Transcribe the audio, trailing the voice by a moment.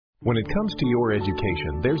When it comes to your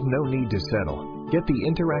education, there's no need to settle. Get the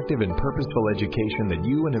interactive and purposeful education that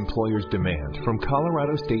you and employers demand from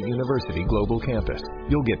Colorado State University Global Campus.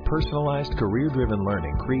 You'll get personalized, career-driven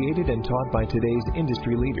learning created and taught by today's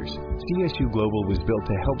industry leaders. CSU Global was built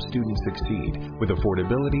to help students succeed with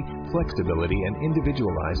affordability, flexibility, and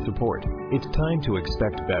individualized support. It's time to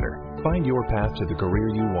expect better. Find your path to the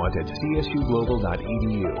career you want at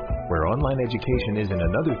csuglobal.edu, where online education isn't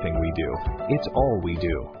another thing we do, it's all we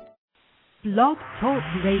do. Blog Talk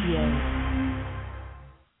Radio.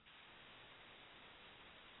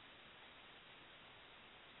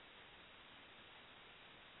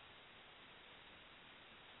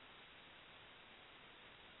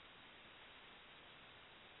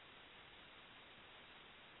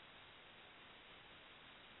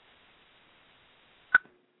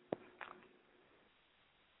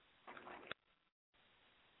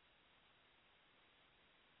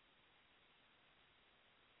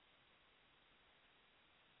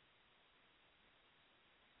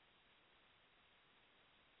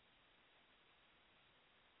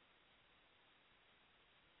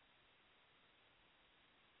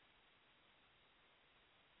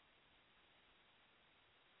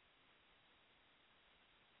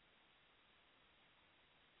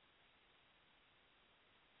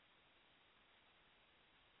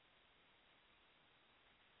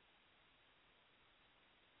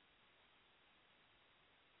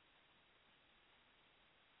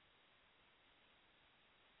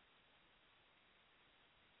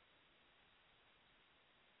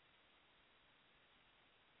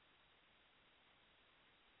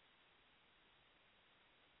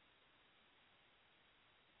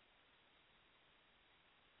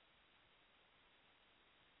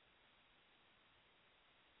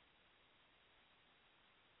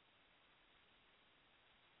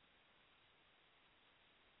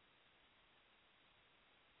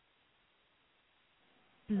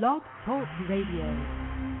 Blog Talk Radio.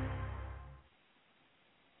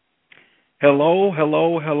 Hello,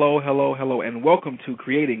 and welcome to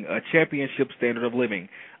Creating a Championship Standard of Living.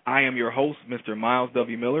 I am your host, Mr. Myles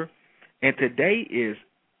W. Miller, and today is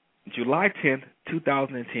July 10th,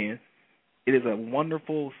 2010. It is a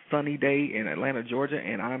wonderful sunny day in Atlanta, Georgia,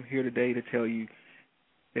 and I'm here today to tell you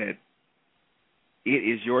that it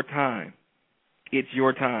is your time. It's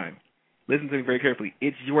your time. Listen to me very carefully.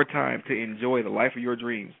 It's your time to enjoy the life of your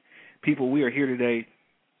dreams. People, we are here today.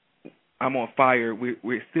 I'm on fire.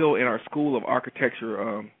 We're still in our School of Architecture,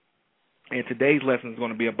 and today's lesson is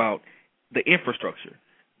going to be about the infrastructure,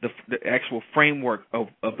 the actual framework of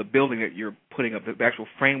the building that you're putting up, the actual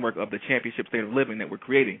framework of the championship state of living that we're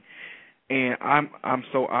creating. And I'm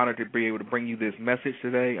so honored to be able to bring you this message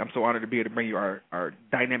today. I'm so honored to be able to bring you our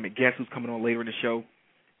dynamic guest who's coming on later in the show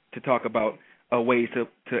to talk about ways to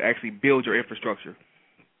actually build your infrastructure.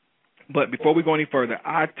 But before we go any further,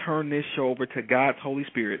 I turn this show over to God's Holy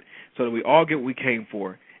Spirit so that we all get what we came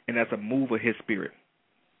for, and that's a move of His Spirit.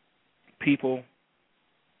 People,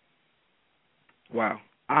 wow,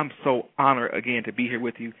 I'm so honored again to be here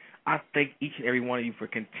with you. I thank each and every one of you for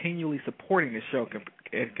continually supporting this show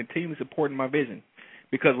and continually supporting my vision,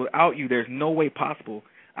 because without you, there's no way possible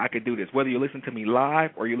I could do this. Whether you listen to me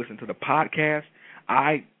live or you listen to the podcast,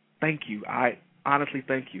 I thank you. I honestly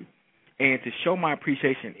thank you. And to show my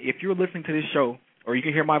appreciation, if you're listening to this show or you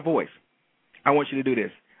can hear my voice, I want you to do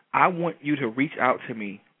this. I want you to reach out to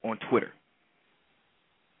me on Twitter.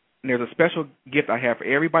 And there's a special gift I have for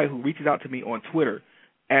everybody who reaches out to me on Twitter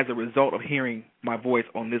as a result of hearing my voice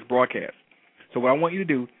on this broadcast. So what I want you to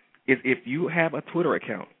do is, if you have a Twitter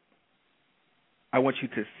account, I want you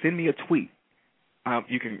to send me a tweet.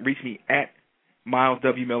 You can reach me at Myles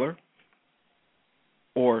W. Miller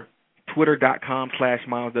or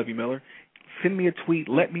Twitter.com/Myles W. Miller. Send me a tweet.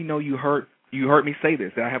 Let me know you heard me say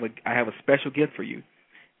this, that I have a special gift for you.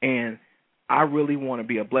 And I really want to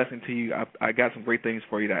be a blessing to you. I got some great things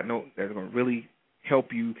for you that I know that are going to really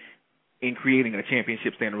help you in creating a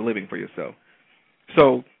championship standard of living for yourself.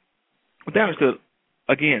 So, with that understood,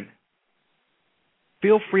 again,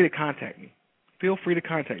 feel free to contact me. Feel free to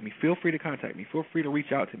contact me. Feel free to contact me. Feel free to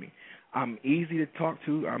reach out to me. I'm easy to talk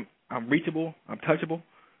to. I'm reachable. I'm touchable.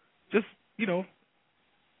 Just,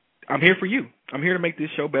 I'm here for you. I'm here to make this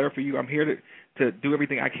show better for you. I'm here to do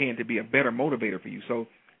everything I can to be a better motivator for you. So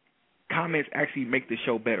comments actually make the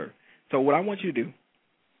show better. So what I want you to do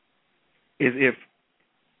is, if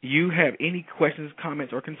you have any questions,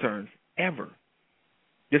 comments, or concerns ever,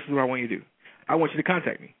 this is what I want you to do. I want you to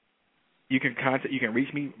contact me. You can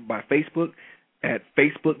reach me by Facebook at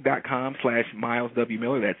facebook.com/Myles W.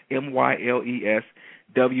 Miller. That's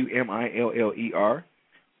MylesWMiller.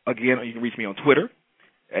 Again, you can reach me on Twitter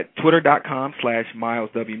at twitter.com/Myles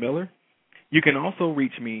W. Miller. You can also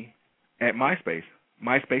reach me at MySpace,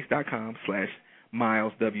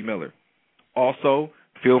 myspace.com/Myles W. Miller. Also,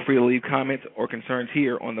 feel free to leave comments or concerns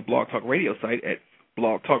here on the Blog Talk Radio site at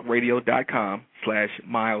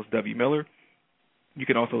blogtalkradio.com/Myles W. Miller. You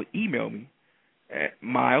can also email me at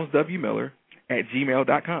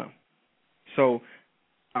mileswmiller@gmail.com. So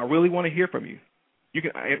I really want to hear from you. You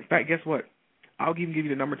can, in fact, guess what? I'll even give you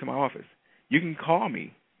the number to my office. You can call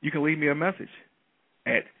me. You can leave me a message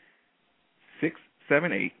at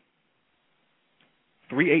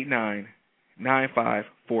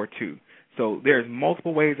 678-389-9542. So there's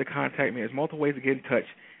multiple ways to contact me. There's multiple ways to get in touch.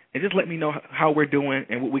 And just let me know how we're doing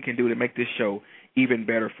and what we can do to make this show even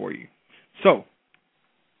better for you. So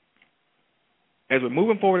as we're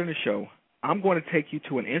moving forward in the show, I'm going to take you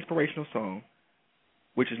to an inspirational song,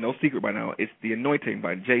 which is no secret by now. It's The Anointing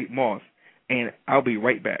by J. Moss, and I'll be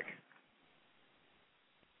right back.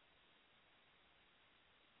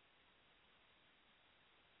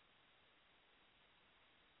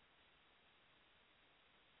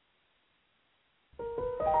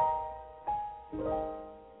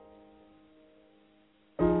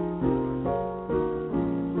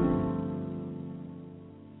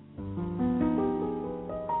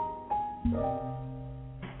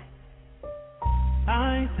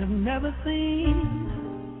 Eyes have never seen,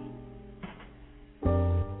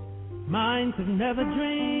 minds have never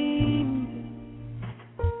dreamed,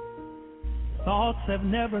 thoughts have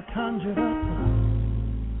never conjured up.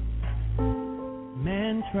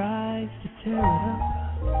 Man tries to tear it up.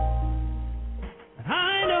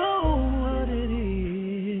 I know what it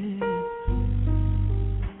is.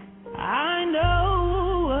 I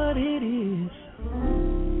know what it is.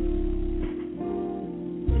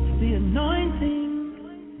 It's the anointing.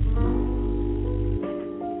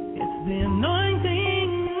 It's the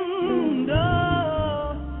anointing.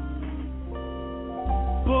 Oh.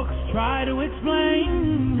 Books try to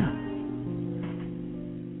explain.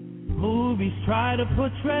 Movies try to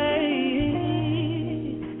portray.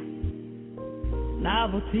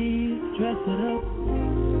 Novelties dress it up.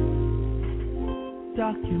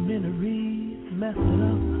 Documentaries mess it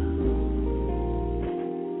up.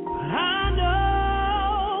 But I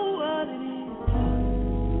know what it is.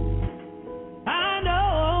 I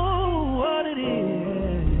know what it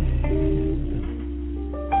is.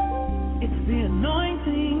 It's the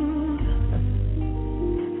anointing.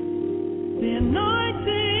 The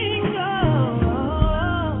anointing. Oh.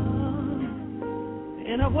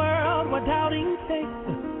 In a world where doubting faith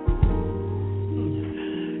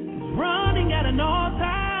is running at an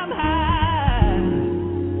all-time high,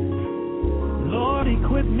 Lord,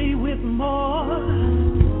 equip me with more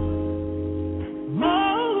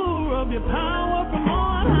of your power from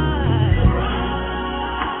on high.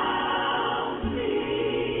 Surround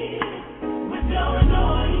me with your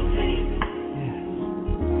anointing. Yes.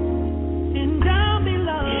 Endow me,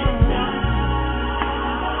 Lord. Endow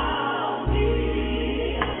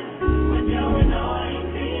me with your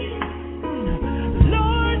anointing.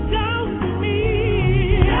 Lord, down to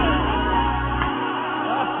me.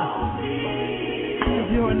 Down me with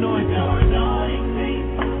your anointing. Your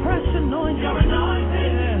anointing. A fresh anointing. Your anointing.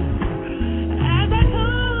 As I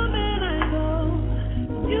come and I go,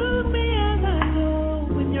 use me as I go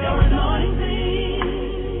with your anointing.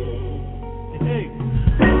 Hey.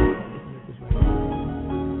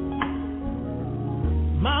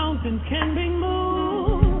 Mountains can be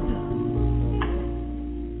moved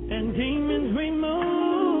and demons removed.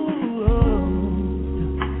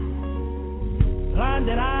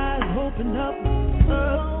 Blinded eyes opened up,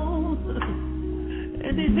 oh,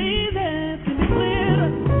 and diseases can be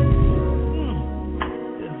cleared.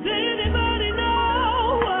 Does anybody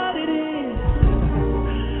know what it is?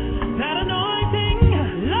 That anointing,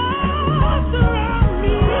 Lord, surround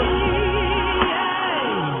me.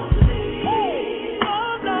 Hey.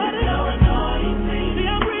 Oh, Lord, your anointing. See,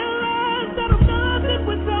 I realize that I'm nothing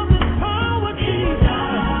without this power, Jesus.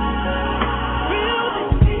 Fill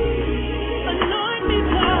me, anoint me,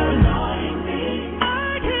 Lord.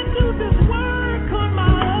 I can't do this work on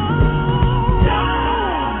my own.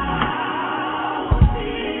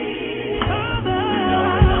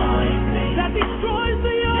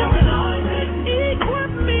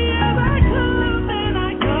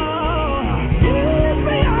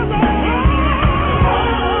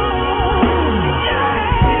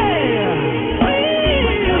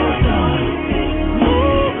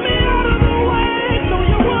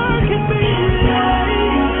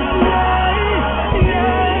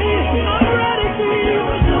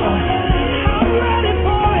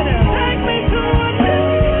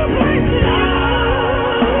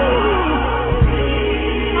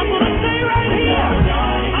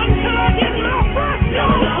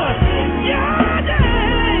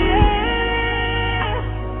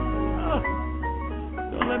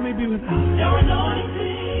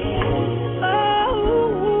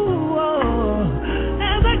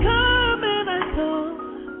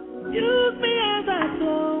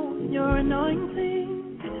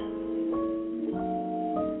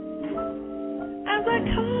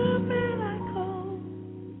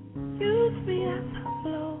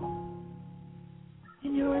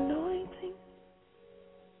 in your anointing.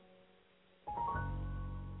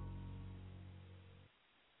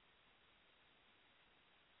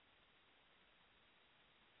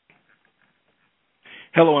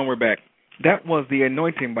 Hello, and we're back. That was The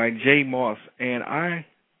Anointing by Jay Moss, and I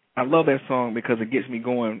love that song because it gets me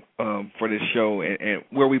going for this show, and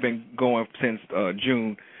where we've been going since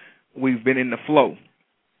June. We've been in the flow.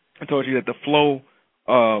 I told you that the flow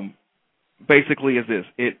basically is this.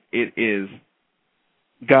 It is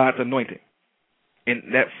God's anointing,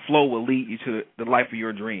 and that flow will lead you to the life of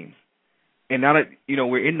your dreams. And now that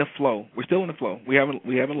we're in the flow, we're still in the flow. We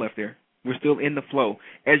haven't left there. We're still in the flow.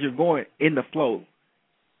 As you're going in the flow,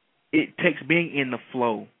 it takes being in the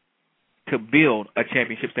flow to build a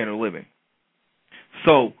championship standard of living.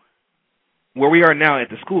 So where we are now at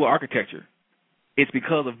the School of Architecture, it's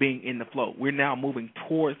because of being in the flow. We're now moving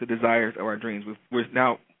towards the desires of our dreams. We're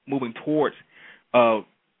now moving towards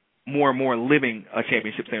more and more living a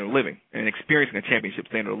championship standard of living and experiencing a championship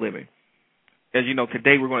standard of living. As you know,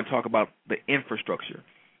 today we're going to talk about the infrastructure.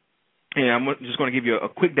 And I'm just going to give you a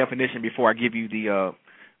quick definition before I give you the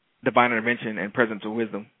divine intervention and presence of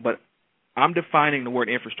wisdom. But I'm defining the word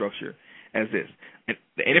infrastructure as this. And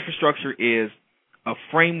the infrastructure is a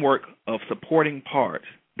framework of supporting parts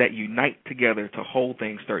that unite together to hold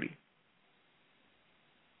things sturdy.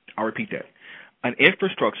 I'll repeat that. An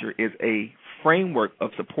infrastructure is a framework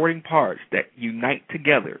of supporting parts that unite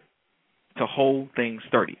together to hold things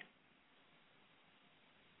sturdy.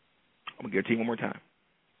 I'm going to give it to you one more time.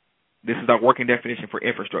 This is our working definition for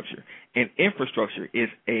infrastructure. An infrastructure is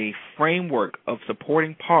a framework of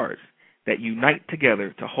supporting parts that unite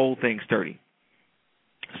together to hold things sturdy.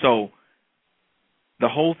 So the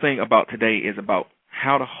whole thing about today is about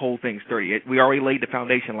how to hold things sturdy. We already laid the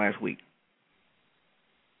foundation last week.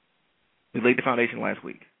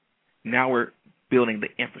 Now we're building the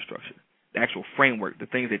infrastructure, the actual framework, the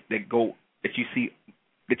things that you see,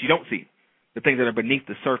 that you don't see, the things that are beneath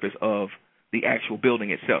the surface of the actual building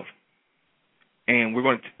itself. And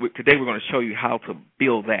today we're going to show you how to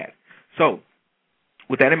build that. So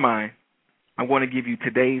with that in mind, I'm going to give you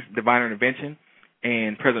today's divine intervention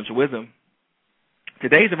and presidential wisdom.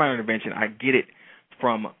 Today's divine intervention, I get it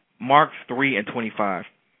from Mark 3:25,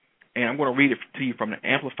 and I'm going to read it to you from the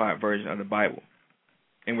Amplified version of the Bible.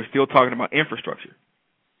 And we're still talking about infrastructure.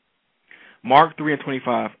 Mark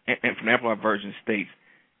 3:25 and from the Amplified version states,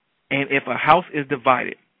 "And if a house is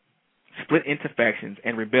divided, split into factions,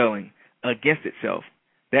 and rebelling against itself,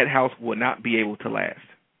 that house will not be able to last."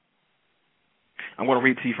 I'm going to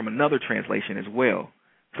read to you from another translation as well,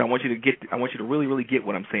 because I want you to really, really get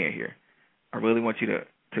what I'm saying here. I really want you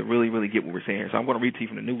to really, really get what we're saying here. So I'm going to read to you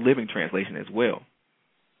from the New Living Translation as well.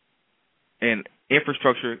 And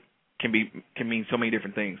infrastructure can mean so many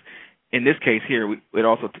different things. In this case here,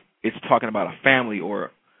 it's talking about a family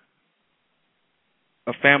or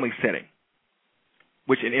a family setting,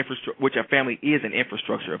 which a family is an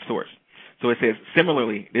infrastructure of sorts. So it says,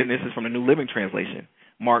 similarly, and this is from the New Living Translation,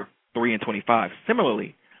 Mark 3:25.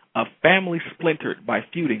 Similarly, a family splintered by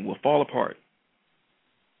feuding will fall apart.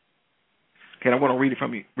 Okay, I want to read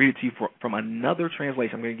it to you from another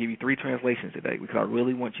translation. I'm going to give you 3 translations today because I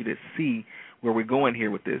really want you to see where we're going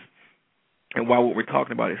here with this and why what we're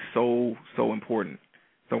talking about is so, so important.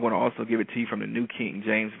 So I'm going to also give it to you from the New King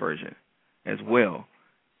James Version as well.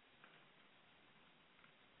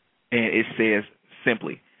 And it says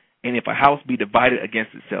simply, "And if a house be divided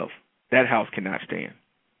against itself, that house cannot stand."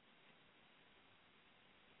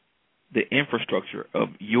 The infrastructure of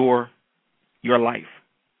your life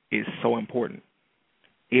is so important.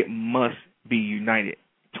 It must be united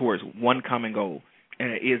towards one common goal,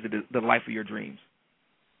 and it is the life of your dreams.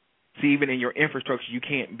 See, even in your infrastructure, you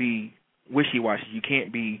can't be wishy-washy. You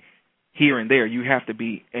can't be here and there. You have to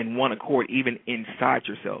be in one accord, even inside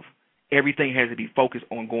yourself. Everything has to be focused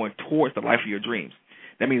on going towards the life of your dreams.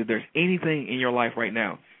 That means if there's anything in your life right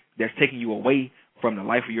now that's taking you away from the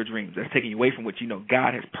life of your dreams, that's taking you away from what you know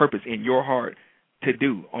God has purpose in your heart to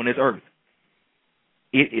do on this earth,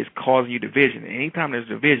 it is causing you division. And anytime there's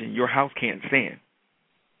division, your house can't stand.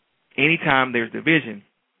 Anytime there's division,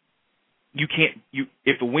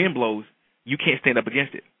 if the wind blows, you can't stand up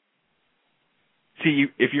against it.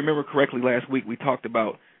 See, if you remember correctly, last week we talked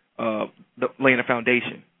about laying a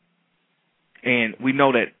foundation. And we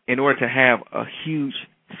know that in order to have a huge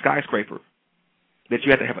skyscraper, that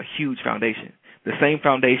you have to have a huge foundation. The same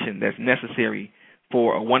foundation that's necessary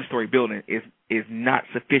for a one-story building is not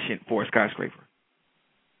sufficient for a skyscraper.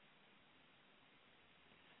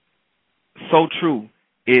 So true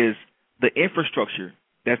is the infrastructure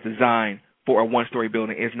that's designed for a one-story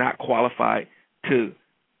building is not qualified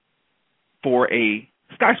for a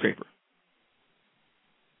skyscraper.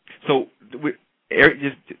 So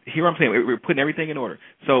just hear what I'm saying. We're putting everything in order.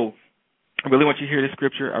 So I really want you to hear this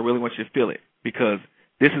scripture. I really want you to feel it, because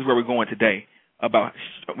this is where we're going today. We're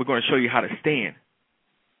going to show you how to stand,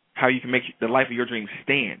 how you can make the life of your dreams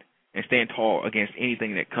stand and stand tall against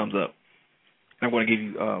anything that comes up. And I'm going to give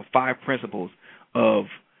you 5 principles of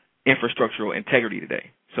infrastructural integrity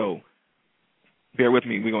today. So bear with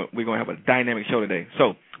me. We're going to have a dynamic show today.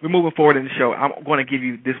 So we're moving forward in the show. I'm going to give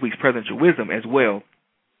you this week's presidential wisdom as well.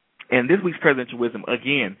 And this week's presidential wisdom,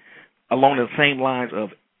 again, along the same lines of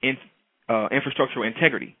infrastructural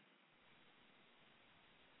integrity.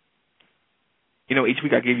 You know, each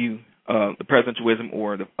week I give you the presidential wisdom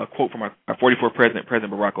or a quote from our 44th president,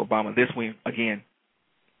 President Barack Obama. This week, again,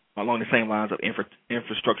 along the same lines of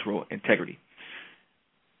infrastructural integrity.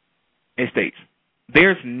 It states,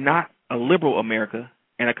 there's not a liberal America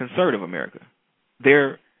and a conservative America.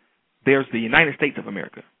 There's the United States of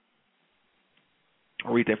America.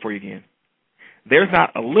 I'll read that for you again. There's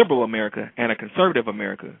not a liberal America and a conservative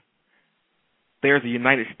America. There's the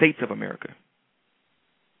United States of America.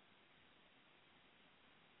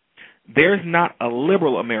 There's not a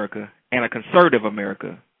liberal America and a conservative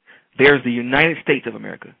America. There's the United States of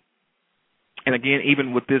America. And again,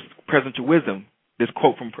 even with this presidential wisdom, this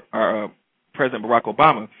quote from President Barack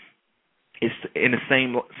Obama is in the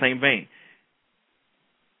same vein.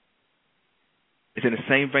 It's in the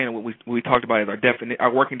same vein of what we talked about as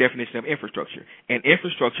our working definition of infrastructure. And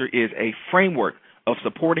infrastructure is a framework of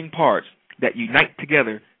supporting parts that unite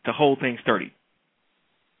together to hold things sturdy.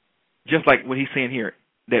 Just like what he's saying here,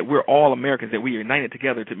 that we're all Americans, that we are united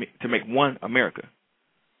together to make one America.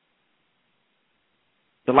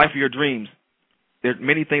 The life of your dreams, there's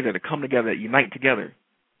many things that come together, that unite together,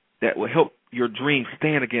 that will help your dream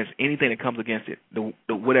stand against anything that comes against it.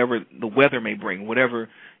 Whatever the weather may bring, whatever,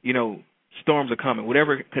 storms are coming,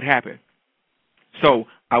 whatever could happen. So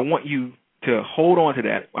I want you to hold on to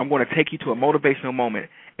that. I'm going to take you to a motivational moment,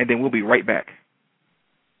 and then we'll be right back.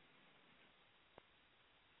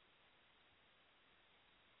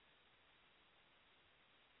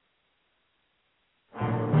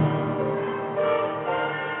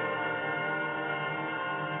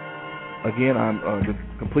 Again, I'm just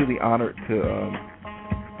completely honored to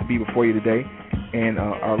be before you today. And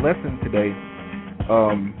our lesson today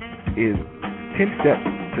is 10 steps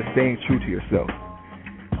to staying true to yourself.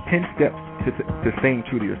 10 steps to staying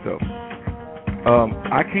true to yourself.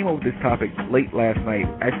 I came up with this topic late last night,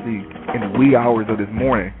 actually in the wee hours of this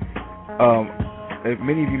morning.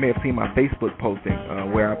 Many of you may have seen my Facebook posting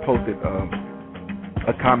where I posted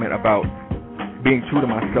a comment about being true to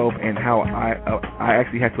myself and how I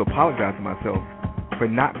actually had to apologize to myself for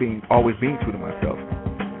not always being true to myself.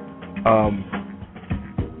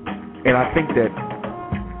 And I think that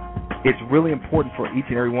it's really important for each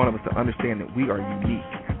and every one of us to understand that we are unique.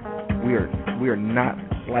 We are not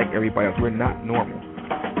like everybody else. We're not normal.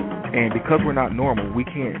 And because we're not normal, we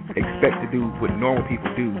can't expect to do what normal people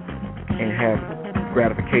do and have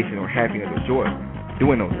gratification or happiness or joy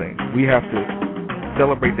doing those things. We have to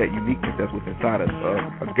celebrate that uniqueness that's within inside us.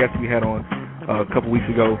 A guest we had on a couple weeks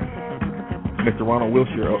ago, Mr. Ronald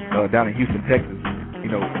Wilshire down in Houston, Texas,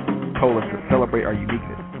 told us to celebrate our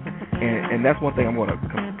uniqueness. And that's one thing I'm going to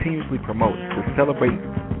continuously promote, to celebrate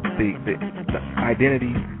the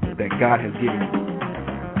identity that God has given you,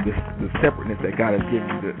 the separateness that God has given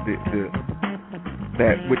you,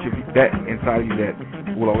 that inside of you that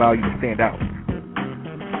will allow you to stand out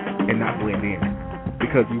and not blend in.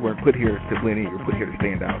 Because you weren't put here to blend in, you were put here to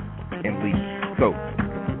stand out and lead. So,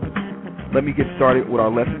 let me get started with our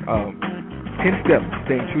lesson. 10 steps to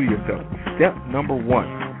staying true to yourself. Step number 1,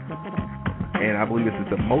 and I believe this is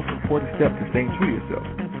the most important step to staying true to yourself.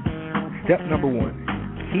 Step number 1,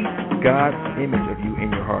 keep God's image of you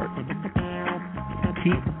in your heart.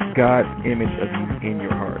 Keep God's image of you in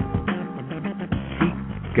your heart. Keep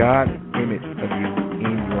God's image of you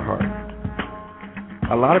in your heart.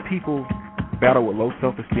 A lot of people battle with low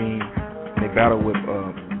self-esteem, and they battle with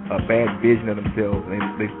a bad vision of themselves,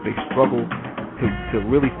 and they struggle to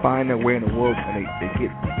really find their way in the world, and they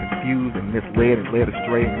get confused and misled and led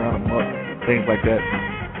astray and run amok, things like that.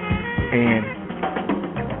 And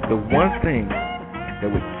the one thing that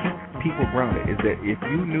would keep people grounded is that if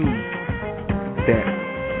you knew that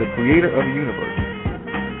the creator of the universe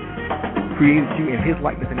created you in his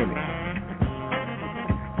likeness and image,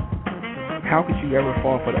 how could you ever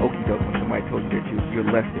fall for the okie doke when somebody told you that you're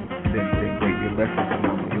less than great, you're less than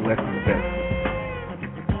phenomenal, you're less than the best?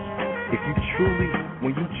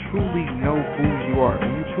 When you truly know who you are,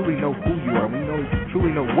 when you truly know who you are, when you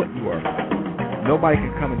truly know what you are, nobody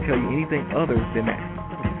can come and tell you anything other than that.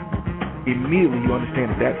 Immediately you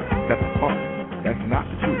understand that that's a false. That's not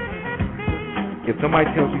the truth. somebody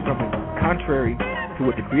tells you something contrary to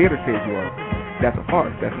what the Creator says you are, that's a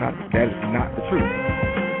farce. That is not the truth.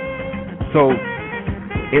 So,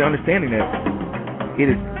 in understanding that, it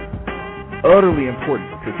is utterly important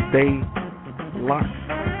to stay locked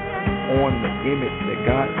on the image that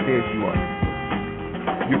God says you are.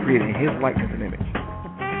 You're created in His likeness and image.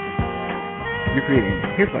 You're created in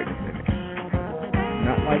His likeness and image.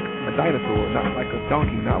 Not like a dinosaur, not like a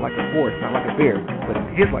donkey, not like a horse, not like a bear, but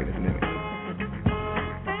in His likeness and image.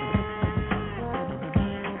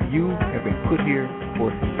 You have been put here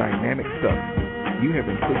for some dynamic stuff. You have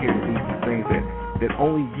been put here to do some things that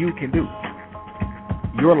only you can do.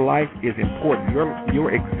 Your life is important.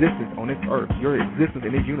 Your existence on this earth, your existence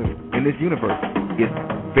in this universe is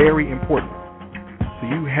very important.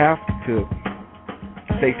 So you have to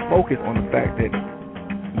stay focused on the fact that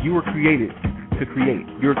you were created to create.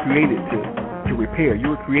 You were created to repair.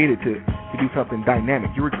 You were created to do something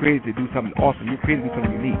dynamic. You were created to do something awesome. You were created to do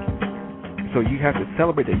something unique. So you have to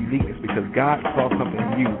celebrate that uniqueness because God saw something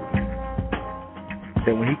in you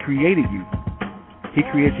that when He created you, He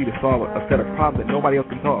created you to solve a set of problems that nobody else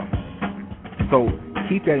can solve. So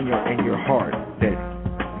keep that in your heart that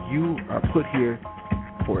you are put here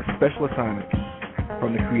for a special assignment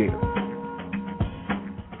from the Creator.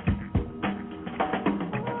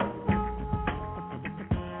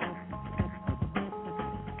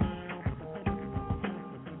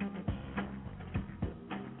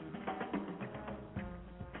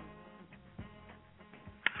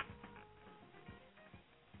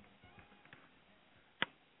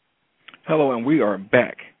 Hello, and we are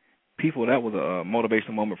back. People, that was a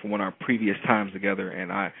motivational moment from one of our previous times together, and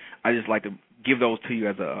I just like to give those to you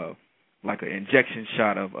as an injection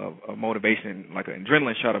shot of motivation, like an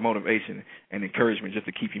adrenaline shot of motivation and encouragement just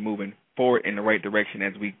to keep you moving forward in the right direction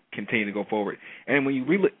as we continue to go forward. And when you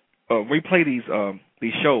replay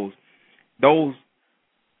these shows, those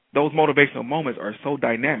motivational moments are so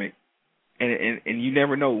dynamic, and you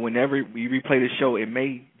never know. Whenever you replay this show, it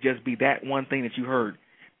may just be that one thing that you heard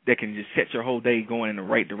that can just set your whole day going in the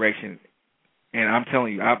right direction. And I'm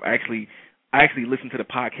telling you, I actually listen to the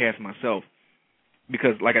podcast myself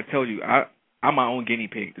because, like I told you, I'm my own guinea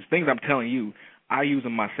pig. The things I'm telling you, I use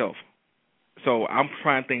them myself. So I'm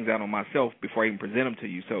trying things out on myself before I even present them to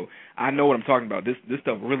you. So I know what I'm talking about. This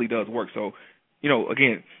stuff really does work. So,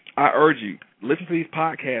 again, I urge you, listen to these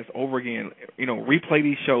podcasts over again. Replay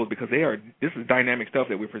these shows because this is dynamic stuff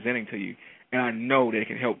that we're presenting to you. And I know that it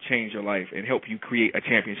can help change your life and help you create a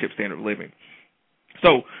championship standard of living.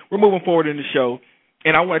 So we're moving forward in the show,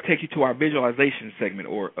 and I want to take you to our visualization segment,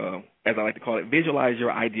 or as I like to call it, visualize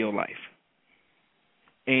your ideal life.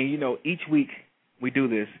 And, each week we do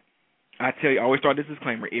this. I tell you, I always start this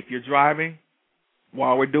disclaimer. If you're driving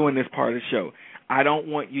while we're doing this part of the show, I don't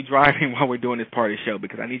want you driving while we're doing this part of the show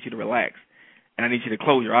because I need you to relax, and I need you to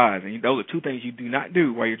close your eyes. And those are two things you do not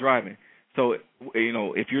do while you're driving. So,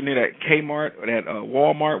 if you're near that Kmart or that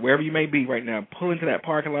Walmart, wherever you may be right now, pull into that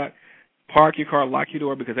parking lot, park your car, lock your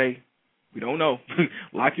door because, hey, we don't know.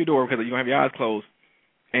 Lock your door because you don't have your eyes closed.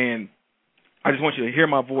 And I just want you to hear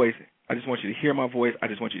my voice. I just want you to hear my voice. I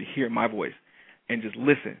just want you to hear my voice and just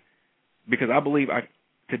listen because I believe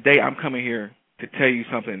today I'm coming here to tell you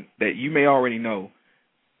something that you may already know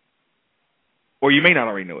or you may not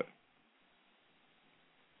already know it.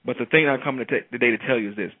 But the thing I'm coming today to tell you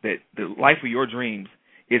is this, that the life of your dreams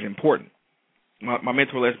is important. My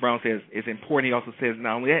mentor, Les Brown, says it's important. He also says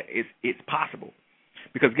not only that, it's possible.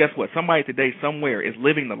 Because guess what? Somebody today somewhere is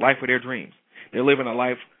living the life of their dreams. They're living a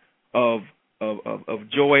life of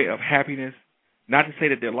joy, of happiness. Not to say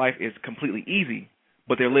that their life is completely easy,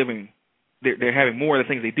 but they're having more of the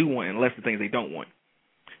things they do want and less of the things they don't want.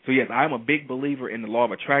 So, yes, I'm a big believer in the law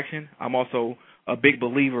of attraction. I'm also a big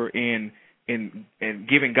believer in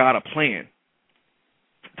giving God a plan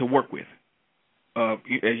to work with. As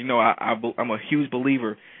you know, I'm a huge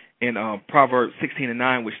believer in Proverbs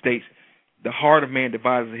 16:9, which states, "The heart of man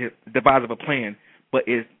devises a plan, but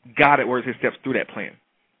is God that works His steps through that plan."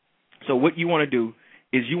 So what you want to do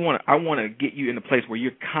is I want to get you in a place where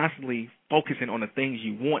you're constantly focusing on the things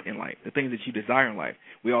you want in life, the things that you desire in life.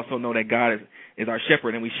 We also know that God is our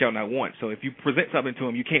shepherd and we shall not want. So if you present something to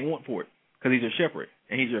Him, you can't want for it because He's your shepherd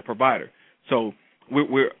and He's your provider. So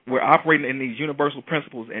we're operating in these universal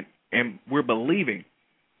principles and we're believing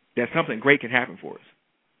that something great can happen for us.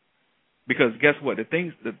 Because guess what? The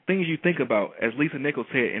things you think about, as Lisa Nichols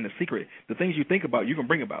said in The Secret, the things you think about, you can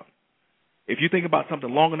bring about. If you think about something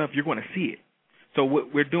long enough, you're going to see it. So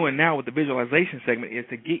what we're doing now with the visualization segment is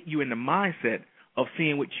to get you in the mindset of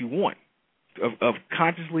seeing what you want, of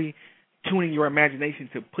consciously tuning your imagination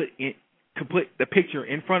to put the picture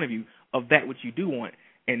in front of you of that which you do want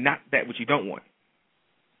and not that which you don't want.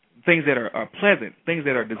 things that are pleasant, things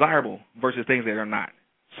that are desirable versus things that are not.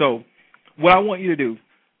 So what I want you to do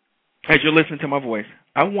as you're listening to my voice,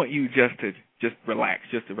 I want you just to relax,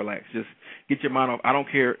 just get your mind off. I don't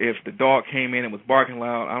care if the dog came in and was barking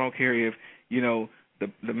loud. I don't care if,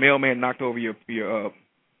 the mailman knocked over your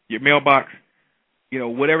mailbox.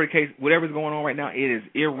 Whatever the case, whatever's going on right now, it is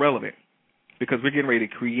irrelevant because we're getting ready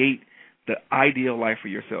to create the ideal life for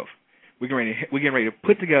yourself. We're getting ready to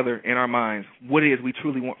put together in our minds what it is we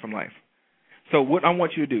truly want from life. So what I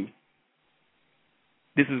want you to do,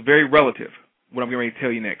 this is very relative, what I'm getting ready to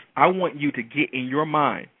tell you next. I want you to get in your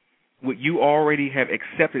mind what you already have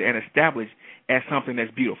accepted and established as something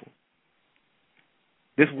that's beautiful.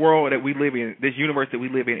 This world that we live in, this universe that we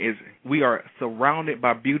live in, we are surrounded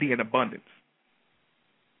by beauty and abundance.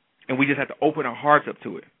 And we just have to open our hearts up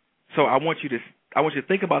to it. So I want you to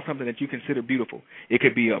think about something that you consider beautiful. It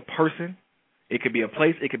could be a person, it could be a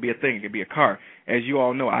place, it could be a thing, it could be a car. As you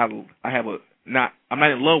all know, I'm not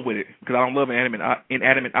in love with it because I don't love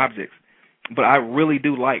inanimate objects. But I really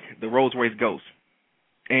do like the Rolls-Royce Ghost.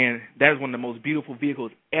 And that is one of the most beautiful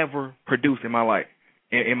vehicles ever produced in my life,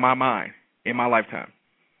 in my mind, in my lifetime.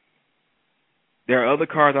 There are other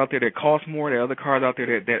cars out there that cost more. There are other cars out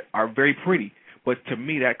there that are very pretty. But to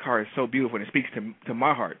me, that car is so beautiful, and it speaks to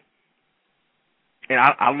my heart. And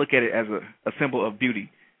I look at it as a symbol of beauty,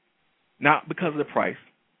 not because of the price,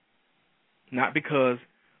 not because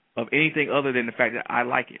of anything other than the fact that I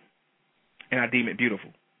like it, and I deem it beautiful.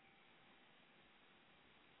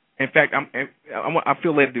 In fact, I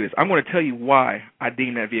feel led to do this. I'm going to tell you why I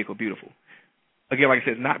deem that vehicle beautiful. Again, like I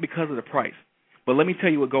said, not because of the price, but let me tell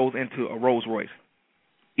you what goes into a Rolls Royce.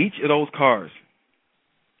 Each of those cars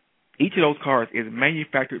is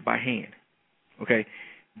manufactured by hand. Okay,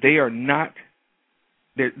 they are not.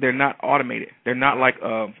 They're not automated. They're not like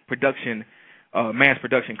mass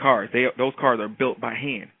production cars. Those cars are built by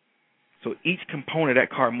hand. So each component of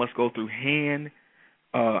that car must go through hand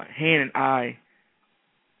and eye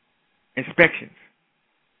inspections.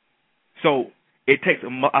 So it takes a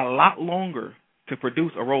lot longer to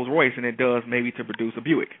produce a Rolls Royce than it does maybe to produce a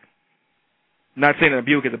Buick. I'm not saying that a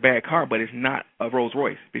Buick is a bad car, but it's not a Rolls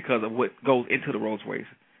Royce because of what goes into the Rolls Royce.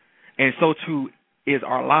 And so too is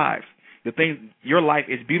our lives. Your life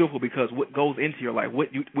is beautiful because what goes into your life, what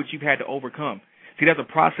you've had to overcome. See, that's a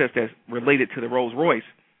process that's related to the Rolls Royce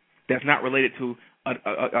that's not related to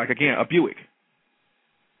a Buick.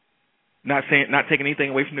 Not taking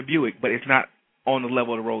anything away from the Buick, but it's not on the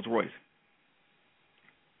level of the Rolls Royce.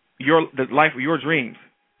 The life of your dreams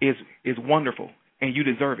is wonderful, and you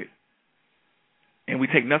deserve it. And we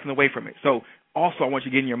take nothing away from it. So also I want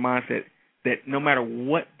you to get in your mindset that no matter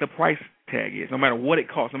what the price tag is, no matter what it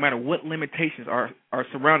costs, no matter what limitations are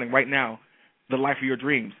surrounding right now the life of your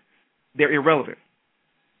dreams, they're irrelevant.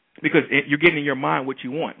 Because you're getting in your mind what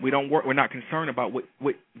you want. We're not concerned about what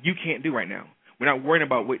you can't do right now. We're not worrying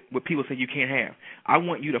about what people say you can't have. I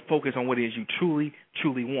want you to focus on what it is you truly,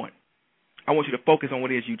 truly want. I want you to focus on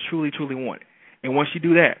what it is you truly, truly want. And once you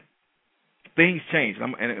do that, things change.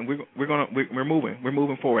 And we're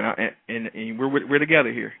moving forward. And we're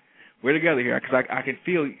together here. We're together here because I can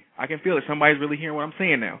feel that somebody's really hearing what I'm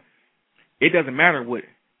saying now. It doesn't matter what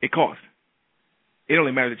it costs. It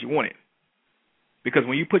only matters that you want it. Because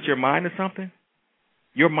when you put your mind to something,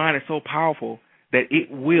 your mind is so powerful that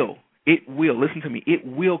it will, listen to me, it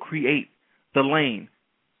will create the lane.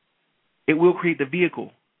 It will create the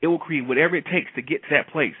vehicle. It will create whatever it takes to get to that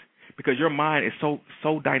place because your mind is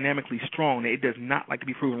so dynamically strong that it does not like to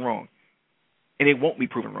be proven wrong. And it won't be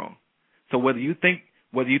proven wrong. So whether you think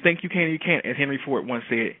you can or you can't, as Henry Ford once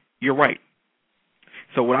said, you're right.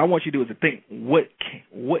 So what I want you to do is to think, what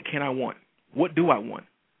can I want? What do I want?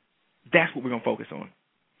 That's what we're going to focus on.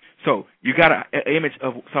 So you got an image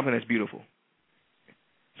of something that's beautiful.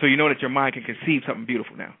 So you know that your mind can conceive something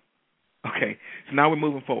beautiful now. Okay, so now we're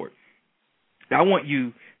moving forward. Now I want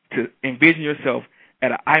you to envision yourself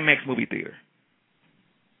at an IMAX movie theater.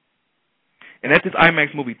 And at this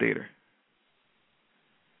IMAX movie theater,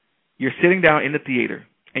 you're sitting down in the theater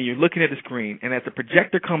and you're looking at the screen, and as the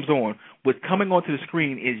projector comes on, what's coming onto the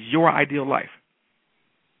screen is your ideal life.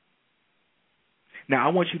 Now,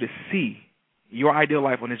 I want you to see your ideal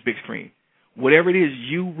life on this big screen. Whatever it is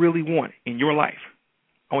you really want in your life,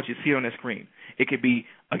 I want you to see it on that screen. It could be,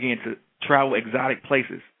 again, to travel exotic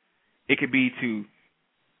places. It could be to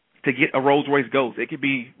get a Rolls Royce Ghost. It could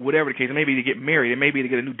be whatever the case. It may be to get married. It may be to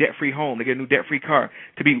get a new debt-free home, to get a new debt-free car,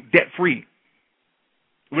 to be debt-free.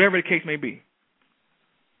 Whatever the case may be.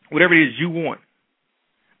 Whatever it is you want,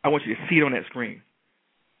 I want you to see it on that screen.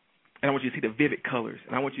 And I want you to see the vivid colors.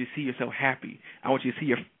 And I want you to see yourself happy. I want you to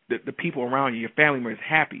see the people around you, your family members,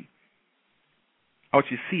 happy. I want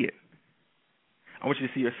you to see it. I want you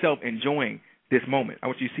to see yourself enjoying this moment. I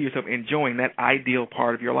want you to see yourself enjoying that ideal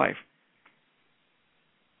part of your life.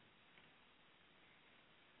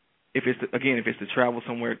 If it's to travel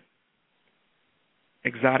somewhere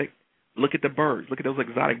exotic, look at the birds. Look at those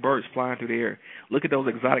exotic birds flying through the air. Look at those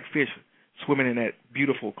exotic fish swimming in that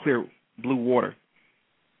beautiful, clear blue water.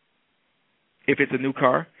 If it's a new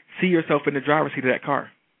car, see yourself in the driver's seat of that car.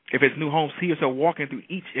 If it's a new home, see yourself walking through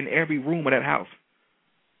each and every room of that house.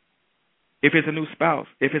 If it's a new spouse,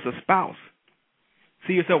 if it's a spouse,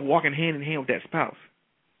 see yourself walking hand in hand with that spouse.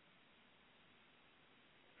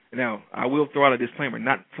 Now, I will throw out a disclaimer,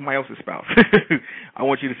 not somebody else's spouse. I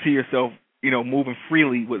want you to see yourself, moving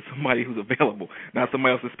freely with somebody who's available, not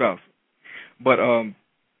somebody else's spouse. But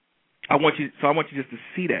I want you just to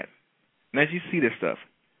see that. And as you see this stuff,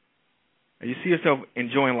 as you see yourself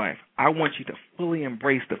enjoying life, I want you to fully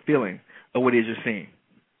embrace the feeling of what it is you're seeing.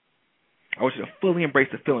 I want you to fully embrace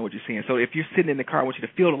the feeling of what you're seeing. So if you're sitting in the car, I want you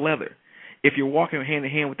to feel the leather. If you're walking hand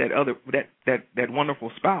in hand with that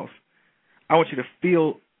wonderful spouse, I want you to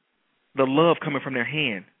feel the love coming from their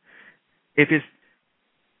hand. If it's,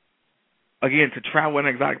 again, to travel in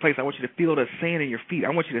an exotic place, I want you to feel the sand in your feet. I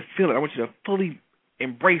want you to feel it. I want you to fully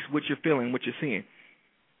embrace what you're feeling, what you're seeing.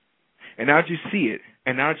 And now that you see it,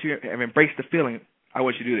 and now that you have embraced the feeling, I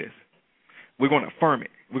want you to do this. We're going to affirm it.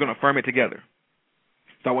 We're going to affirm it together.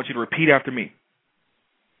 So I want you to repeat after me.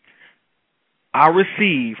 I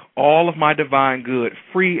receive all of my divine good,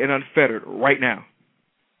 free and unfettered, right now.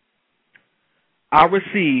 I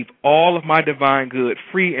receive all of my divine good,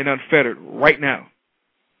 free and unfettered, right now.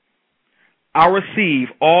 I receive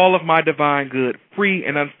all of my divine good, free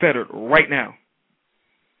and unfettered, right now.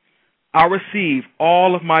 I receive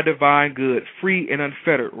all of my divine good, free and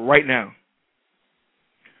unfettered, right now.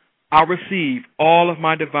 I receive all of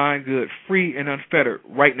my divine good, free and unfettered,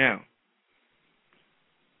 right now.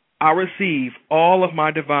 I receive all of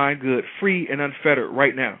my divine good, free and unfettered,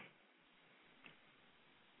 right now.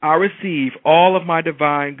 I receive all of my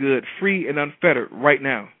divine good, free and unfettered, right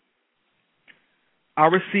now. I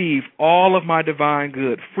receive all of my divine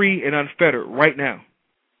good, free and unfettered, right now.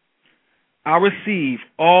 I receive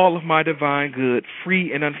all of my divine good,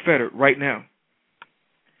 free and unfettered, right now.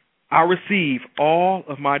 I receive all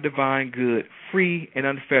of my divine good, free and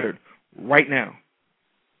unfettered, right now.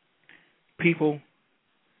 People,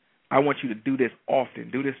 I want you to do this often.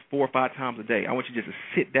 Do this 4 or 5 times a day. I want you just to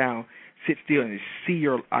sit down, sit still, and see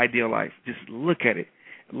your ideal life. Just look at it.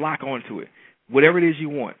 Lock onto it. Whatever it is you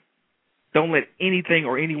want. Don't let anything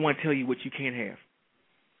or anyone tell you what you can't have.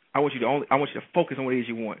 I want you to focus on what it is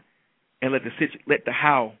you want, and let the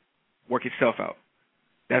how work itself out.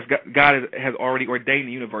 That's God has already ordained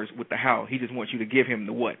the universe with the how. He just wants you to give him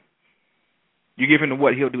the what. You give him the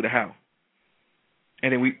what, he'll do the how.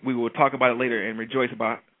 And then we will talk about it later and rejoice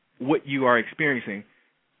about what you are experiencing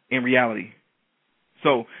in reality.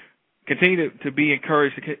 So continue to be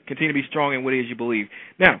encouraged, to continue to be strong in what it is you believe.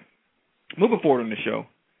 Now, moving forward on the show,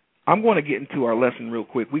 I'm going to get into our lesson real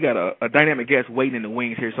quick. We got a dynamic guest waiting in the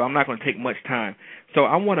wings here, so I'm not going to take much time. So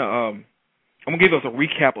I'm going to give us a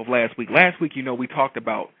recap of last week. Last week, we talked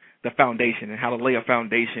about the foundation and how to lay a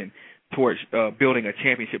foundation towards building a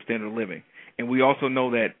championship standard of living. And we also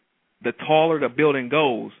know that the taller the building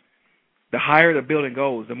goes, the higher the building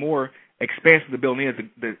goes, the more expansive the building is,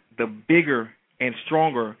 the bigger and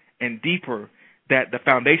stronger and deeper that the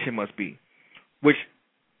foundation must be, which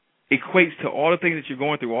equates to all the things that you're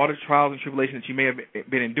going through, all the trials and tribulations that you may have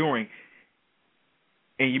been enduring,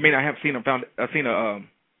 and you may not have seen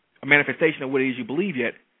a manifestation of what it is you believe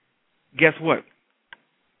yet. Guess what?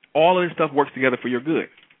 All of this stuff works together for your good.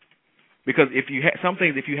 Because if you had some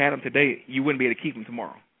things, if you had them today, you wouldn't be able to keep them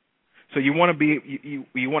tomorrow. So you want to be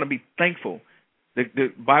you want to be thankful.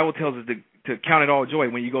 The Bible tells us to count it all joy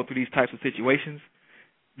when you go through these types of situations,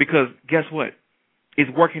 because guess what?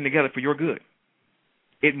 It's working together for your good.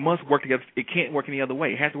 It must work together. It can't work any other way.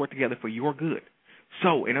 It has to work together for your good.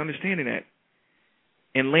 So, in understanding that,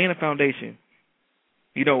 and laying a foundation,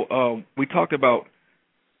 we talked about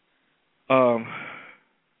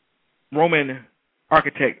Roman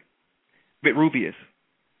architect Vitruvius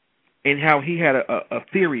and how he had a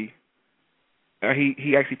theory.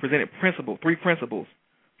 He actually presented 3 principles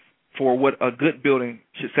for what a good building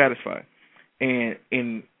should satisfy. And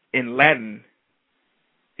in Latin,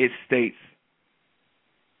 it states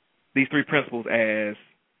these 3 principles as,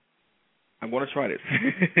 I'm going to try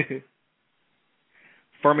this,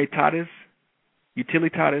 Firmitatis,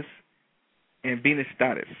 Utilitatis, and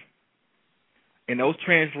Benestatis. And those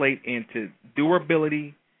translate into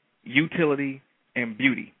durability, utility, and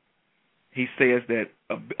beauty. He says that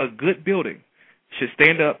a good building should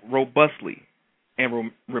stand up robustly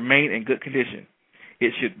and remain in good condition.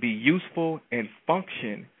 It should be useful and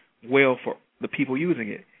function well for the people using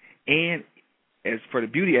it. And as for the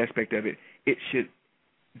beauty aspect of it, it should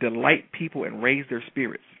delight people and raise their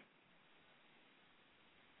spirits.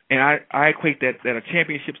 And I equate that a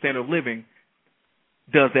championship standard of living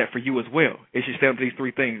does that for you as well. It should stand for these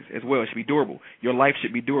three things as well. It should be durable. Your life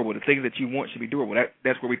should be durable. The things that you want should be durable.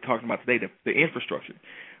 That's what we're talking about today, the infrastructure.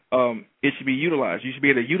 It should be utilized. You should be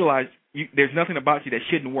able to utilize. There's nothing about you that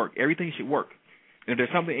shouldn't work. Everything should work. And if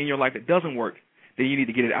there's something in your life that doesn't work, then you need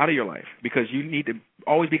to get it out of your life, because you need to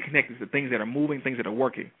always be connected to things that are moving, things that are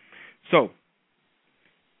working. So,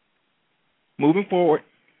 moving forward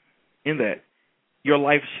in that, your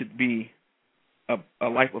life should be a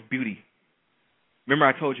life of beauty. Remember,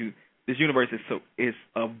 I told you this universe is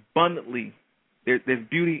abundantly, there's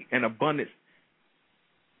beauty and abundance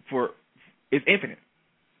it's infinite.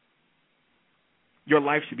 Your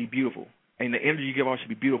life should be beautiful, and the energy you give off should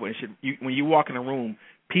be beautiful. And when you walk in a room,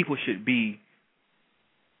 people should be,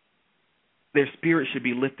 their spirit should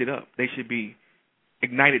be lifted up. They should be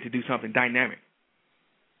ignited to do something dynamic.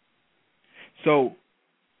 So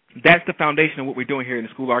that's the foundation of what we're doing here in the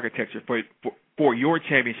School of Architecture for your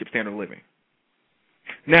championship standard of living.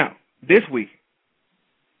 Now, this week,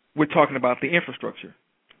 we're talking about the infrastructure.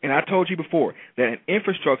 And I told you before that an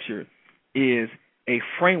infrastructure is a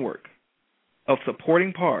framework of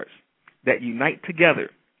supporting parts that unite together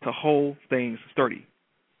to hold things sturdy.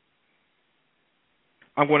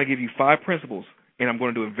 I'm going to give you 5 principles, and I'm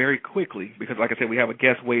going to do it very quickly because, like I said, we have a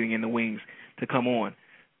guest waiting in the wings to come on,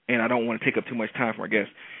 and I don't want to take up too much time for our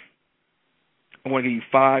guests. I'm going to give you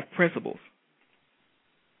 5 principles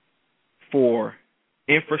for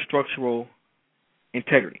infrastructural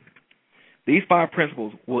integrity. These 5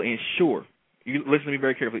 principles will ensure, you listen to me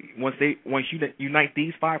very carefully, once you unite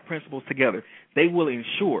these 5 principles together, they will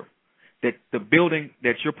ensure that the building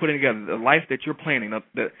that you're putting together, the life that you're planning,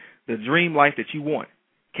 the dream life that you want,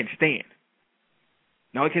 can stand.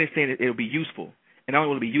 Not only can it stand, it'll be useful. And not only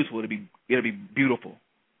will it be useful, it'll be beautiful.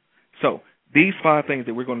 So these 5 things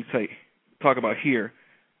that we're going to talk about here,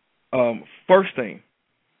 first thing,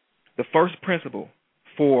 the first principle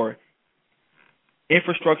for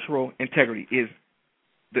infrastructural integrity is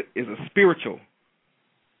a spiritual.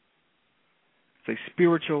 It's a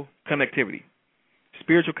spiritual connectivity.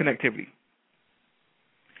 Spiritual connectivity.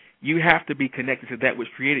 You have to be connected to that which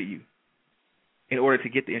created you in order to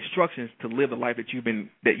get the instructions to live the life that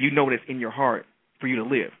you know that's in your heart for you to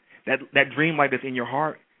live. That dream life that's in your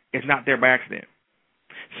heart is not there by accident.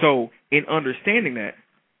 So in understanding that,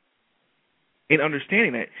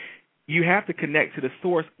 you have to connect to the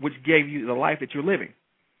source which gave you the life that you're living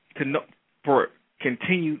to know for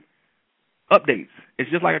continued updates. It's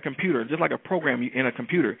just like a computer, just like a program in a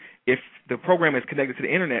computer. If the program is connected to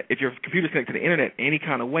the internet, if your computer is connected to the internet any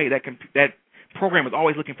kind of way, that program is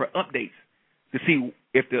always looking for updates to see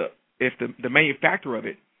if the manufacturer of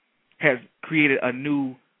it has created a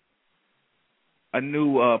new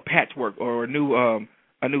patchwork or a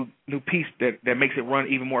new piece that makes it run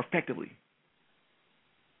even more effectively.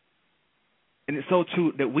 And it's so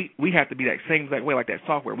too that we have to be that same exact way, like that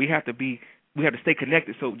software. We have to stay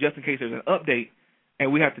connected. So just in case there's an update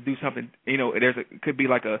and we have to do something, it could be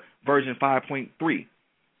like a version 5.3,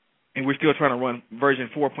 and we're still trying to run version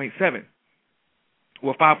 4.7.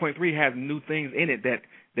 Well, 5.3 has new things in it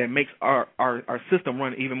that makes our system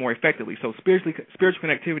run even more effectively. So spiritual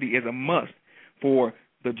connectivity is a must for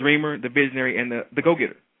the dreamer, the visionary, and the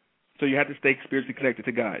go-getter. So you have to stay spiritually connected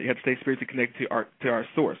to God. You have to stay spiritually connected to our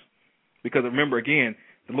source. Because remember, again,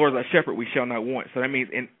 the Lord is our shepherd; we shall not want. So that means,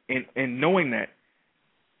 in knowing that,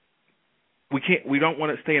 we don't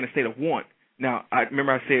want to stay in a state of want. Now, I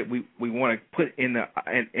said we want to put in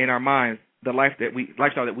our minds the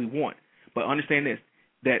lifestyle that we want. But understand this: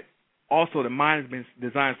 that also the mind has been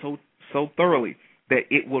designed so thoroughly that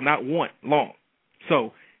it will not want long.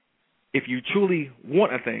 So, if you truly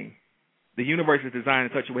want a thing, the universe is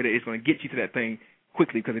designed in such a way that it's going to get you to that thing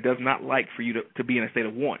quickly, because it does not like for you to be in a state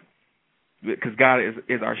of want. Because God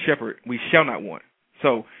is our shepherd, we shall not want.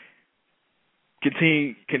 So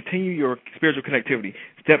continue your spiritual connectivity.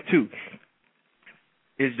 Step 2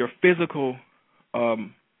 is your physical,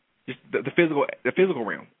 just the physical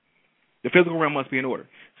realm. The physical realm must be in order.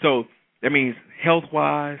 So that means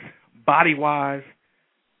health-wise, body-wise.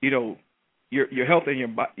 Your health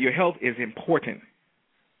and your health is important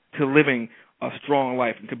to living a strong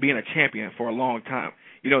life and to being a champion for a long time.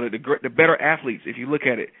 The better athletes, if you look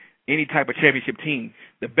at it, any type of championship team,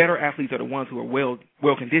 the better athletes are the ones who are well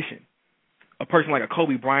conditioned. A person like a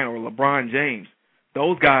Kobe Bryant or LeBron James,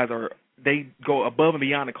 those guys they go above and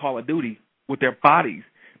beyond the call of duty with their bodies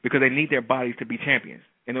because they need their bodies to be champions.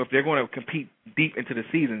 And if they're going to compete deep into the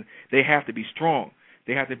season, they have to be strong.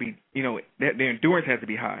 They have to be, their endurance has to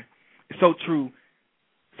be high. So true.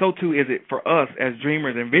 So too is it for us as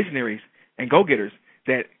dreamers and visionaries and go-getters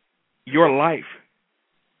that your life,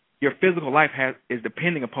 your physical life is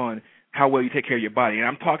depending upon how well you take care of your body. And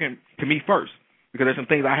I'm talking to me first because there's some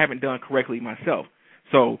things I haven't done correctly myself.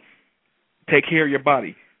 So take care of your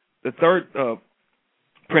body. The third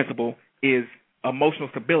principle is emotional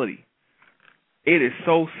stability. It is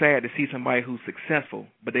so sad to see somebody who's successful,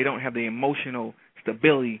 but they don't have the emotional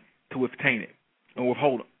stability to obtain it and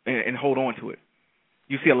hold on to it.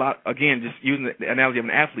 You see a lot, again, just using the analogy of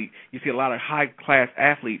an athlete, you see a lot of high-class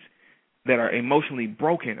athletes that are emotionally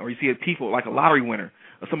broken, or you see people like a lottery winner,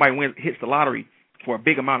 or somebody hits the lottery for a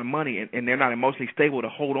big amount of money, and they're not emotionally stable to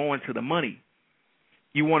hold on to the money.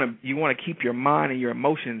 You want to keep your mind and your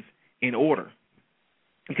emotions in order.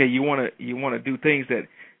 Okay, you want to do things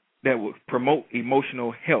that will promote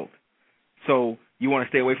emotional health. So you want to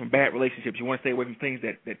stay away from bad relationships. You want to stay away from things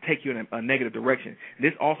that take you in a negative direction.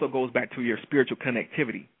 This also goes back to your spiritual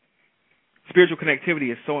connectivity. Spiritual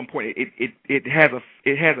connectivity is so important. It has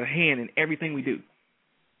a hand in everything we do.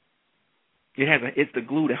 It's the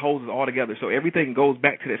glue that holds us all together. So everything goes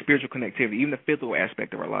back to that spiritual connectivity, even the physical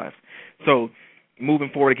aspect of our lives. So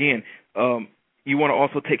moving forward again, you want to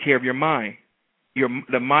also take care of your mind.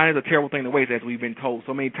 The mind is a terrible thing to waste, as we've been told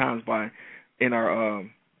so many times as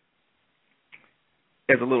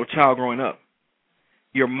a little child growing up.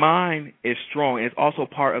 Your mind is strong, and it's also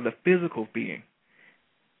part of the physical being.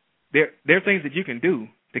 There are things that you can do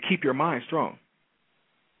to keep your mind strong.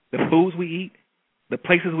 The foods we eat, the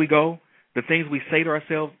places we go, the things we say to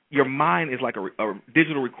ourselves, your mind is like a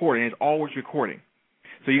digital recording. It's always recording.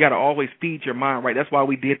 So you got to always feed your mind right. That's why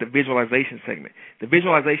we did the visualization segment. The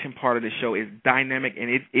visualization part of the show is dynamic, and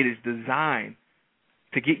it is designed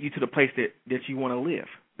to get you to the place that you want to live,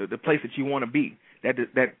 the place that you want to be,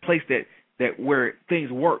 that place that where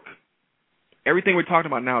things work. Everything we're talking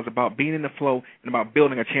about now is about being in the flow and about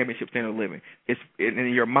building a championship standard of living.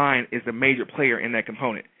 And your mind is the major player in that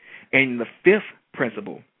component. And the fifth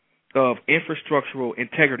principle of infrastructural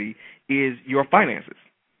integrity is your finances.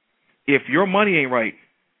 If your money ain't right,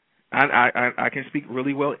 I can speak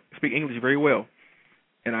English very well,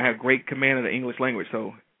 and I have great command of the English language,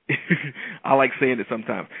 so I like saying it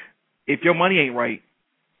sometimes. If your money ain't right,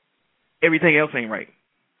 everything else ain't right.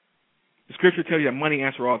 The scripture tells you that money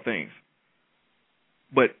answers all things.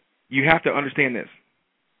 But you have to understand this.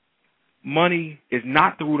 Money is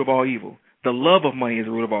not the root of all evil. The love of money is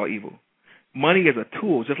the root of all evil. Money is a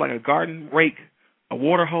tool, just like a garden rake, a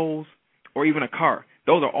water hose, or even a car.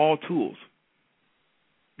 Those are all tools.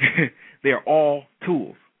 They are all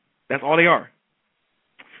tools. That's all they are.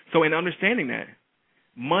 So in understanding that,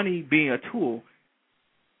 money being a tool,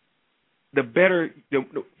 the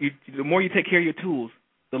more you take care of your tools,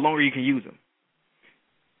 the longer you can use them.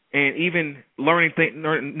 And even learning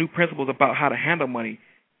new principles about how to handle money,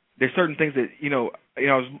 there's certain things that,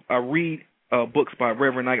 I read books by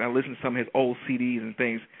Reverend Knight. I listen to some of his old CDs and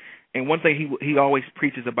things. And one thing he always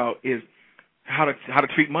preaches about is how to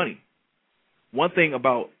treat money. One thing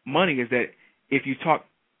about money is that if you talk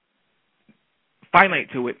finite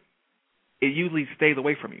to it, it usually stays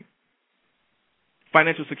away from you.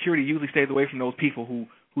 Financial security usually stays away from those people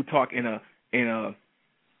who talk in a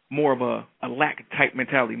more of a lack type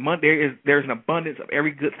mentality. There's an abundance of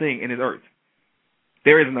every good thing in this earth.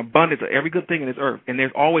 There is an abundance of every good thing in this earth, and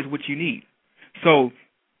there's always what you need. So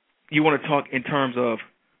you want to talk in terms of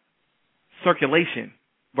circulation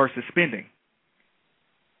versus spending.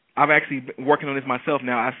 I've actually been working on this myself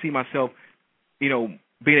now. I see myself, being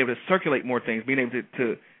able to circulate more things, being able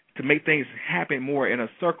to make things happen more in a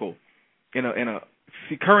circle.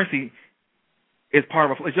 Currency is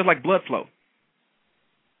part of it's just like blood flow.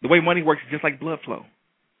 The way money works is just like blood flow.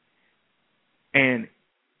 And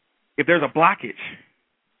if there's a blockage,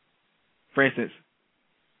 for instance,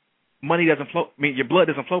 money doesn't flow. Your blood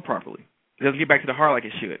doesn't flow properly. It doesn't get back to the heart like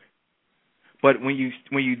it should. But when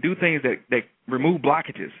you do things that remove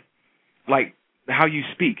blockages, like how you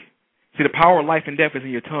speak, see, the power of life and death is in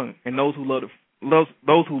your tongue, and those who love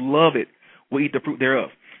it will eat the fruit thereof.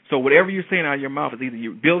 So whatever you're saying out of your mouth is either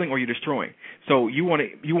you're building or you're destroying. So you want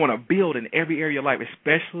to build in every area of your life,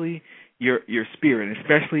 especially your spirit, and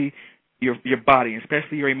especially your body, and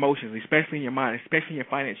especially your emotions, especially in your mind, especially in your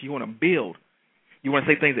finances. You want to build. You want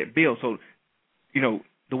to say things that build. So,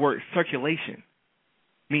 the word circulation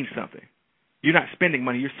means something. You're not spending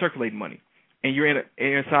money, you're circulating money. And you're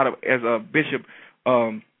inside of, as a Bishop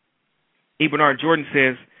E. Bernard Jordan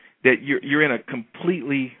says, that you're in a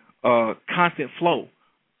completely constant flow,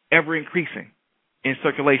 ever increasing. in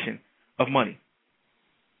circulation of money.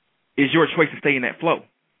 It's your choice to stay in that flow.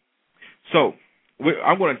 So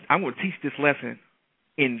I'm going to teach this lesson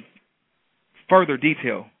in further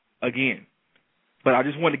detail again, but I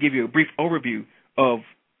just want to give you a brief overview of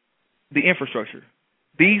the infrastructure.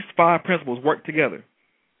 These 5 principles work together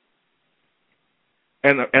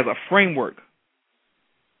as a framework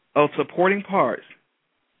of supporting parts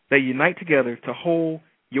that unite together to hold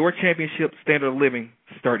your championship standard of living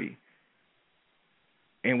sturdy.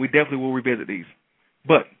 And we definitely will revisit these.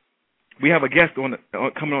 But we have a guest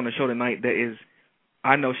coming on the show tonight that is,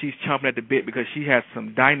 I know she's chomping at the bit because she has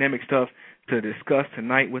some dynamic stuff to discuss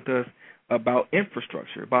tonight with us about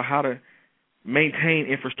infrastructure, about how to maintain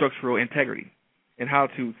infrastructural integrity and how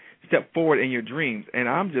to step forward in your dreams. And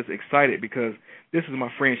I'm just excited because this is my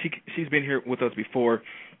friend. She's been here with us before,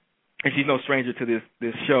 and she's no stranger to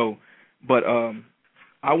this show. But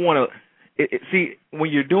I want to see,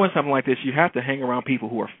 when you're doing something like this, you have to hang around people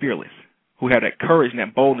who are fearless, who have that courage and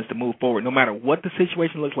that boldness to move forward, no matter what the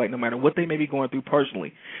situation looks like, no matter what they may be going through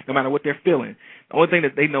personally, no matter what they're feeling. The only thing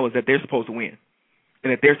that they know is that they're supposed to win,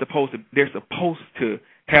 and that they're supposed to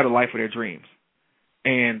have the life of their dreams.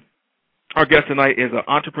 And our guest tonight is an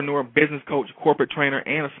entrepreneur, business coach, corporate trainer,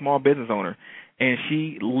 and a small business owner, and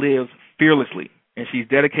she lives fearlessly, and she's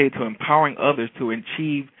dedicated to empowering others to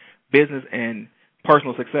achieve business and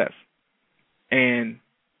personal success. And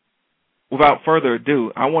without further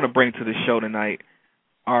ado, I want to bring to the show tonight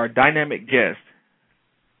our dynamic guest,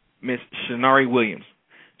 Miss Shanari Williams.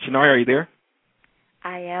 Shanari, are you there?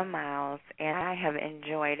 I am, Myles, and I have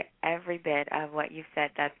enjoyed every bit of what you've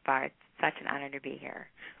said thus far. It's such an honor to be here.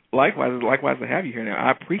 Likewise to have you here now.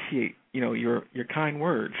 I appreciate, your kind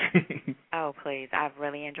words. Oh, please. I've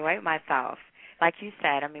really enjoyed myself. Like you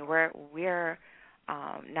said, I mean, we're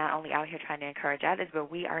not only out here trying to encourage others,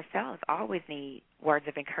 but we ourselves always need words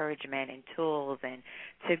of encouragement and tools and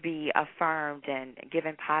to be affirmed and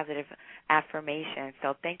given positive affirmation.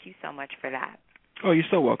 So thank you so much for that. Oh, you're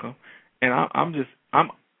so welcome. And I'm just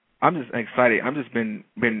excited. I've just been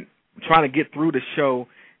trying to get through the show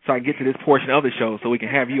so I can get to this portion of the show so we can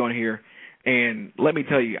have you on here. And let me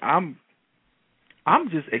tell you, I'm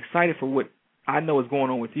just excited for what I know is going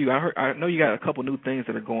on with you. I know you got a couple new things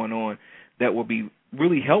that are going on that will be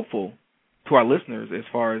really helpful to our listeners as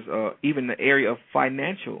far as even the area of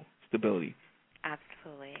financial stability.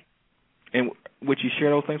 Absolutely. And would you share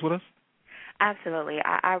those things with us? Absolutely.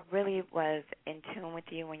 I really was in tune with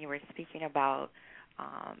you when you were speaking about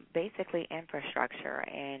basically infrastructure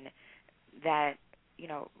and that,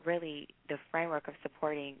 really the framework of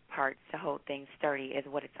supporting parts to hold things sturdy is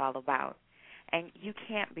what it's all about. And you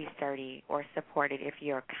can't be sturdy or supported if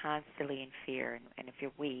you're constantly in fear and if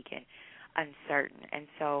you're weak and uncertain. And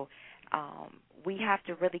so we have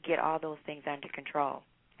to really get all those things under control.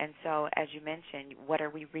 And so, as you mentioned, what are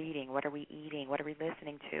we reading? What are we eating? What are we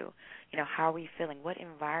listening to? How are we feeling? What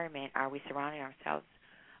environment are we surrounding ourselves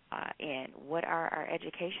in? What are our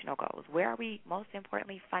educational goals? Where are we, most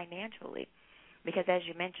importantly, financially? Because, as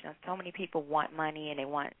you mentioned, so many people want money and they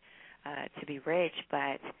want to be rich,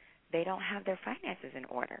 but they don't have their finances in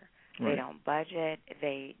order. Right. They don't budget.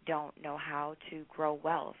 They don't know how to grow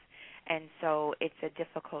wealth. And so it's a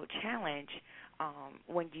difficult challenge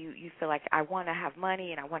when you feel like I want to have money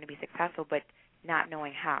and I want to be successful, but not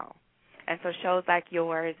knowing how. And so shows like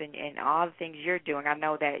yours and all the things you're doing, I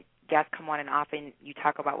know that guests come on and often you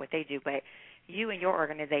talk about what they do, but you and your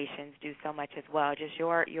organizations do so much as well, just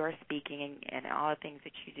your speaking and all the things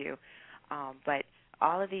that you do. But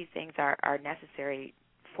all of these things are necessary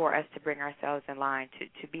for us to bring ourselves in line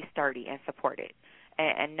to be sturdy and supported.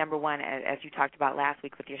 And number one, as you talked about last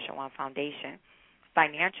week with your Shawan Foundation,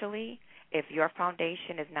 financially, if your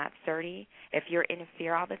foundation is not sturdy, if you're in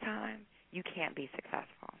fear all the time, you can't be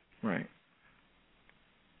successful. Right.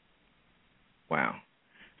 Wow.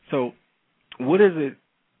 So what is it?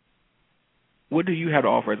 What do you have to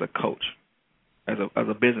offer as a coach, as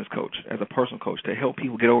a business coach, as a personal coach, to help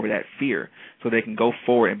people get over that fear so they can go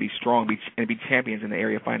forward and be strong and be champions in the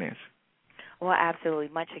area of finance? Well, absolutely.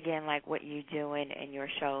 Much, again, like what you do in your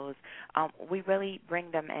shows, we really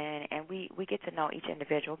bring them in and we get to know each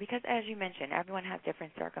individual because, as you mentioned, everyone has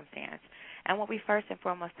different circumstance. And what we first and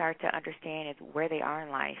foremost start to understand is where they are in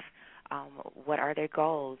life. What are their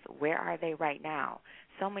goals? Where are they right now?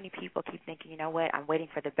 So many people keep thinking, you know what, I'm waiting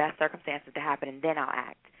for the best circumstances to happen and then I'll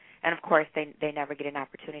act. And, of course, they never get an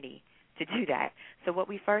opportunity to do that. So what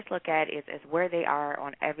we first look at is where they are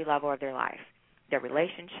on every level of their life. Their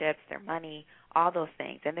relationships, their money, all those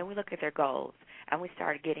things. And then we look at their goals, and we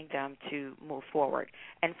start getting them to move forward.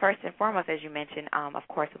 And first and foremost, as you mentioned, of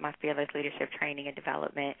course, with my Fearless Leadership Training and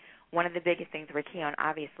Development, one of the biggest things we're key on,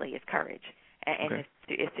 obviously, is courage. and Okay.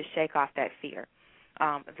 it's to shake off that fear.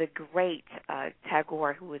 The great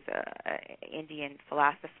Tagore, who was an Indian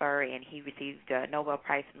philosopher, and he received a Nobel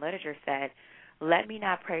Prize in Literature, said, "Let me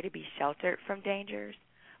not pray to be sheltered from dangers,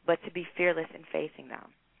 but to be fearless in facing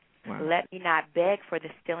them. Wow. Let me not beg for the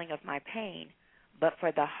stilling of my pain, but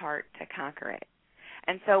for the heart to conquer it."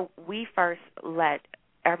 And so we first let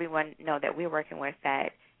everyone know that we're working with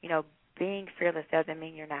that, being fearless doesn't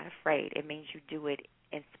mean you're not afraid. It means you do it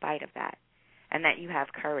in spite of that, and that you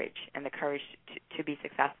have courage and the courage to be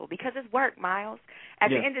successful. Because it's work, Myles. At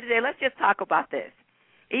the end of the day, let's just talk about this.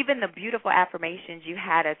 Even the beautiful affirmations you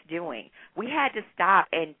had us doing, we had to stop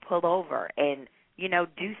and pull over and,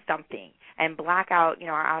 do something and block out,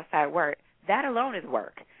 our outside work. That alone is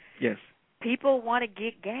work. Yes. People want to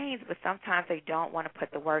get gains, but sometimes they don't want to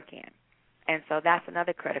put the work in. And so that's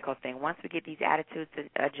another critical thing. Once we get these attitudes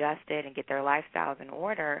adjusted and get their lifestyles in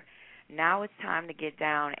order, now it's time to get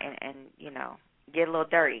down and get a little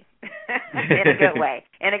dirty in a good way.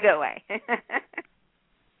 In a good way.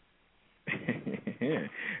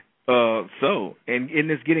 So, and in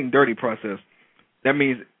this getting dirty process, that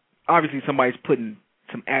means obviously somebody's putting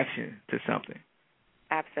some action to something.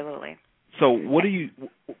 Absolutely. So what do you?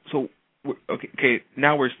 So okay.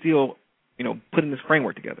 Now we're still, putting this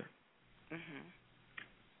framework together. Mm-hmm.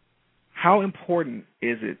 How important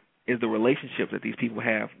is the relationships that these people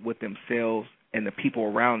have with themselves and the people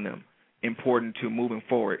around them important to moving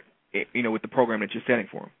forward, with the program that you're setting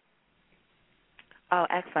for them? Oh,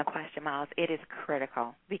 excellent question, Myles. It is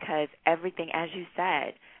critical because everything, as you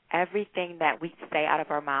said, everything that we say out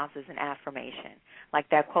of our mouths is an affirmation. Like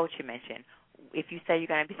that quote you mentioned, if you say you're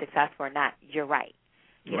going to be successful or not, you're right.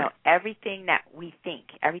 Everything that we think,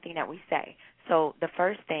 everything that we say. So the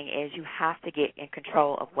first thing is you have to get in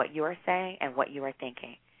control of what you are saying and what you are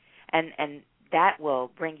thinking. And that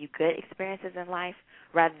will bring you good experiences in life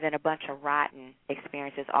rather than a bunch of rotten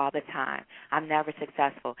experiences all the time. I'm never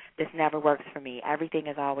successful. This never works for me. Everything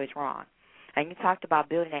is always wrong. And you talked about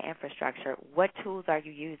building that infrastructure. What tools are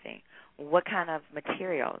you using? What kind of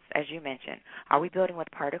materials, as you mentioned? Are we building with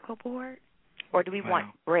particle board or do we want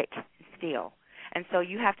brick and steel? And so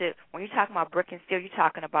you have to, when you're talking about brick and steel, you're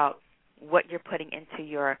talking about what you're putting into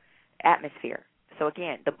your atmosphere. So,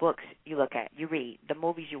 again, the books you look at, you read, the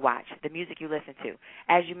movies you watch, the music you listen to.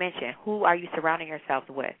 As you mentioned, who are you surrounding yourself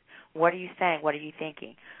with? What are you saying? What are you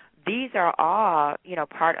thinking? These are all,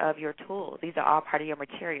 part of your tools. These are all part of your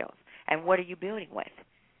materials. And what are you building with?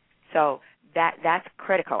 So that's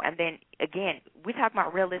critical. And then, again, we talk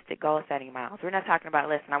about realistic goal setting, Myles. We're not talking about,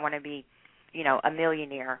 listen, I want to be, a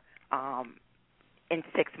millionaire in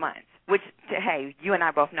 6 months, which, hey, you and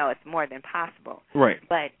I both know it's more than possible. Right.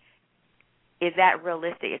 But is that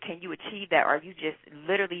realistic? Can you achieve that? Or are you just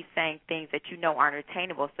literally saying things that you know aren't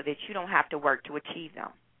attainable so that you don't have to work to achieve them?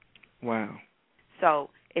 Wow.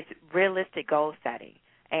 So it's realistic goal setting.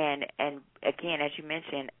 And again, as you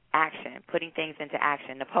mentioned, action, putting things into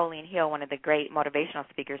action. Napoleon Hill, one of the great motivational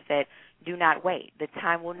speakers, said, do not wait. The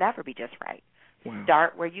time will never be just right. Wow.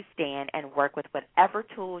 Start where you stand and work with whatever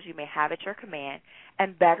tools you may have at your command,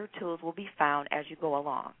 and better tools will be found as you go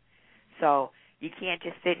along. So you can't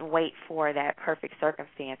just sit and wait for that perfect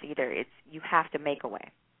circumstance either. You have to make a way.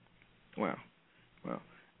 Wow. Well,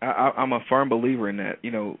 I'm a firm believer in that.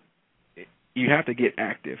 You have to get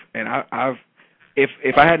active, and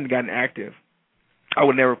if I hadn't gotten active, I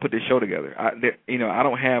would never put this show together. I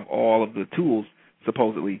don't have all of the tools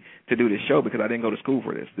supposedly to do this show because I didn't go to school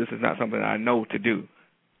for this. This is not something I know to do,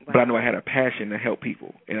 but I know I had a passion to help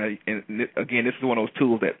people. And again, this is one of those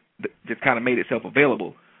tools that just kind of made itself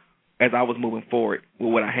available as I was moving forward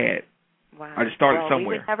with what I had. Wow. I just started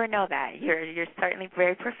somewhere. We would never know that. You're certainly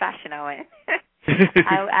very professional, and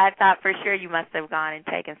I thought for sure you must have gone and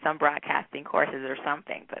taken some broadcasting courses or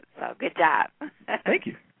something. But so good job. Thank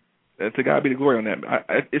you. To God be the glory on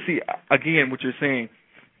that. See, again, what you're saying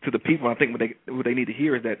to the people, I think what they need to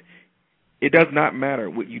hear is that it does not matter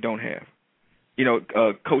what you don't have.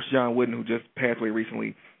 Coach John Wooden, who just passed away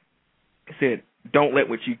recently, said, "Don't let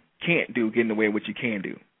what you can't do get in the way of what you can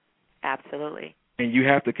do." Absolutely. And you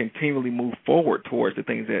have to continually move forward towards the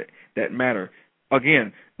things that matter.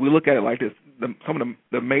 Again, we look at it like this: some of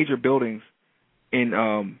the major buildings in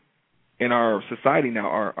our society now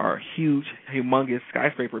are huge, humongous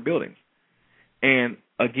skyscraper buildings. And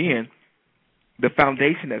again, the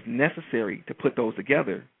foundation that's necessary to put those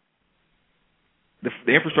together, the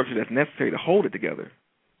infrastructure that's necessary to hold it together,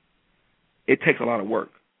 it takes a lot of work.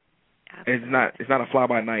 And it's not a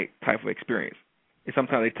fly-by-night type of experience.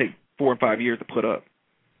 Sometimes they take 4 and 5 years to put up.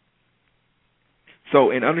 So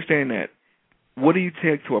in understanding that, what do you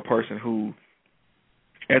take to a person who,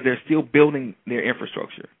 as they're still building their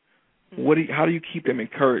infrastructure, How do you keep them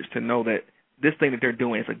encouraged to know that this thing that they're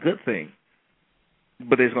doing is a good thing,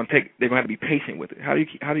 but they're going to have to be patient with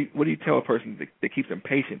it? What do you tell a person that keeps them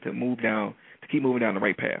patient to keep moving down the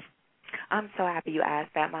right path? I'm so happy you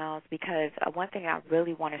asked that, Myles, because one thing I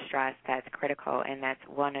really want to stress that's critical, and that's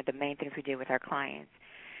one of the main things we do with our clients,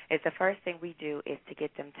 is the first thing we do is to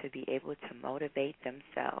get them to be able to motivate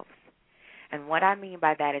themselves. And what I mean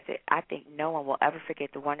by that is that I think no one will ever forget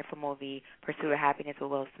the wonderful movie Pursuit of Happiness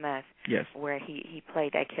with Will Smith, yes, where he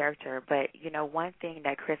played that character. But, one thing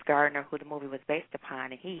that Chris Gardner, who the movie was based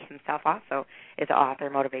upon, and he himself also is an author,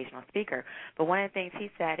 motivational speaker, but one of the things he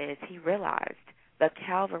said is he realized the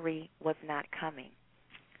cavalry was not coming.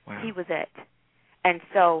 Wow. He was it. And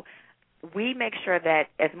so we make sure that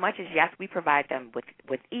as much as, yes, we provide them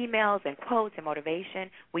with emails and quotes and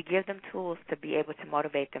motivation, we give them tools to be able to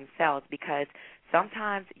motivate themselves, because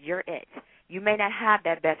sometimes you're it. You may not have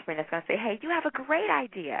that best friend that's going to say, hey, you have a great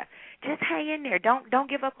idea. Just hang in there. Don't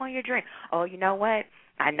give up on your dream. Oh, you know what?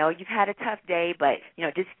 I know you've had a tough day, but,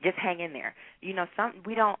 just hang in there.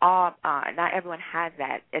 We don't all, not everyone has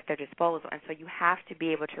that at their disposal, and so you have to be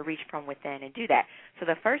able to reach from within and do that. So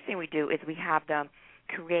the first thing we do is we have them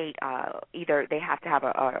create either they have to have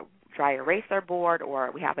a dry eraser board,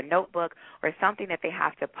 or we have a notebook or something that they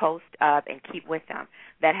have to post up and keep with them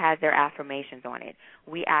that has their affirmations on it.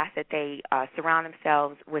 We ask that they surround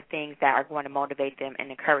themselves with things that are going to motivate them and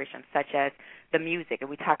encourage them, such as the music, and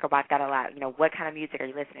we talk about that a lot. What kind of music are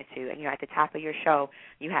you listening to? And, at the top of your show,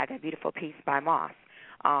 you have that beautiful piece by Moss.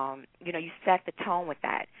 You set the tone with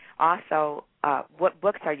that. Also, what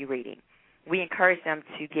books are you reading? We encourage them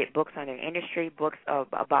to get books on their industry, books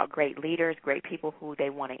about great leaders, great people who they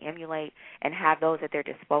want to emulate, and have those at their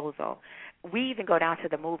disposal. We even go down to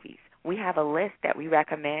the movies. We have a list that we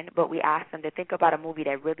recommend, but we ask them to think about a movie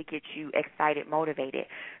that really gets you excited, motivated.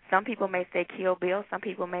 Some people may say Kill Bill. Some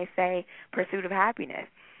people may say Pursuit of Happiness.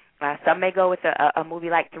 Some may go with a movie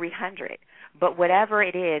like 300. But whatever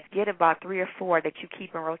it is, get about 3 or 4 that you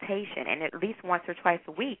keep in rotation, and at least once or twice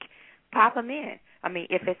a week, pop them in. I mean,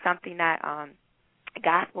 if it's something that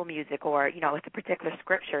gospel music, or, it's a particular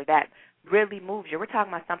scripture that really moves you. We're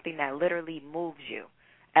talking about something that literally moves you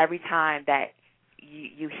every time that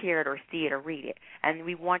you hear it or see it or read it. And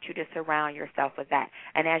we want you to surround yourself with that.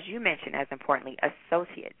 And as you mentioned, as importantly,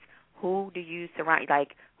 associates. Who do you surround?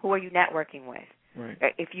 Who are you networking with? Right.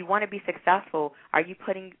 If you want to be successful, are you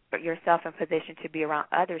putting yourself in position to be around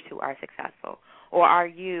others who are successful? Or are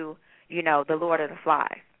you, the Lord of the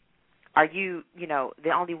Flies? Are you,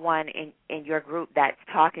 the only one in your group that's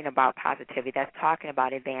talking about positivity, that's talking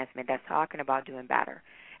about advancement, that's talking about doing better?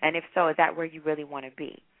 And if so, is that where you really want to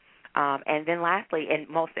be? And then lastly, and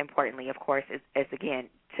most importantly, of course, is again,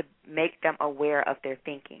 to make them aware of their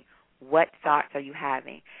thinking. What thoughts are you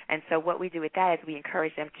having? And so what we do with that is we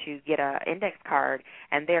encourage them to get an index card,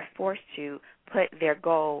 and they're forced to put their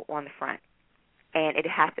goal on the front. And it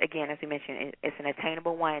has to, again, as we mentioned, it's an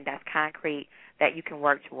attainable one that's concrete that you can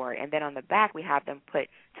work toward. And then on the back, we have them put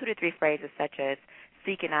 2 to 3 phrases such as,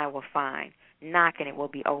 seek and I will find, knock and it will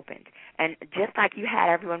be opened. And just like you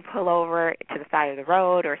had everyone pull over to the side of the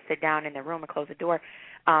road or sit down in the room and close the door,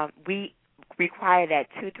 we require that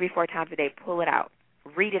 2, 3, 4 times a day, pull it out,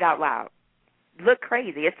 read it out loud. Look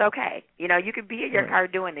crazy. It's okay. You can be in your car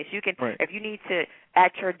doing this. You can, if you need to,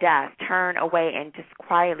 at your desk, turn away and just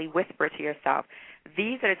quietly whisper to yourself.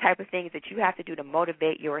 These are the type of things that you have to do to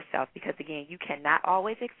motivate yourself, because, again, you cannot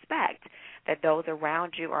always expect that those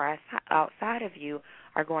around you or outside of you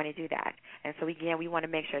are going to do that. And so, again, we want to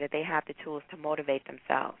make sure that they have the tools to motivate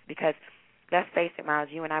themselves, because let's face it, Myles,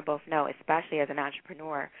 you and I both know, especially as an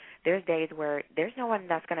entrepreneur, there's days where there's no one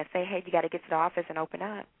that's going to say, hey, you got to get to the office and open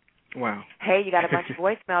up. Wow. Hey, you got a bunch of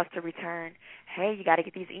voicemails to return. Hey, you got to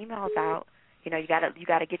get these emails out. You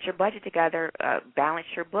got to get your budget together, balance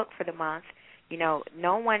your book for the month.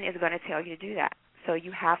 No one is going to tell you to do that. So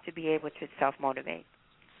you have to be able to self-motivate.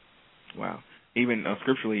 Wow. Even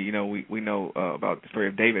scripturally, we know about the story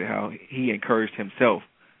of David, how he encouraged himself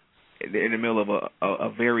in the middle of a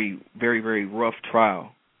very, very, very rough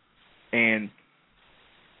trial. And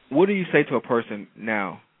what do you say to a person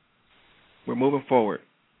now? We're moving forward.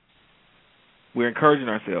 We're encouraging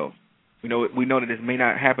ourselves. We know that this may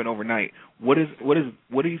not happen overnight. What do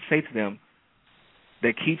you say to them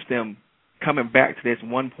that keeps them coming back to this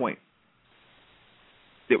one point?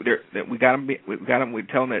 That we got them. We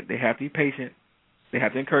tell them that they have to be patient. They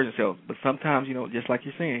have to encourage themselves. But sometimes, just like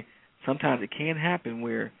you're saying, sometimes it can happen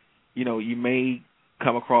where, you may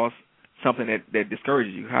come across something that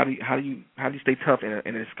discourages you. How do you stay tough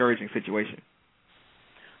in a discouraging situation?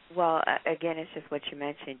 Well, again, it's just what you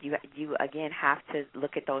mentioned. You again have to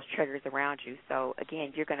look at those triggers around you. So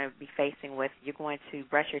again, you're going to be facing with, you're going to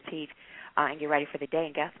brush your teeth and get ready for the day.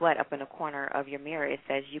 And guess what? Up in the corner of your mirror, it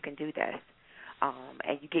says you can do this.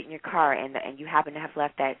 And you get in your car and you happen to have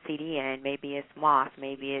left that CD in. Maybe it's Moss,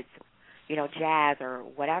 maybe it's jazz or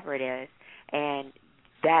whatever it is, and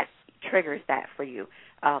that triggers that for you.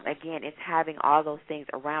 Again, it's having all those things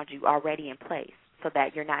around you already in place, so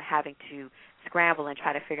that you're not having to scramble and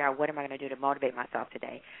try to figure out what am I going to do to motivate myself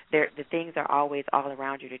today. The things are always all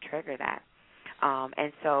around you to trigger that.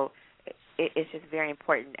 And so it's just very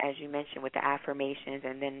important, as you mentioned, with the affirmations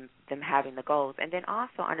and then them having the goals. And then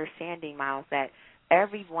also understanding, Myles, that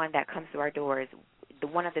everyone that comes to our doors,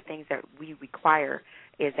 one of the things that we require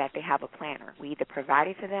is that they have a planner. We either provide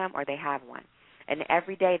it to them or they have one. And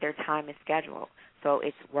every day their time is scheduled. So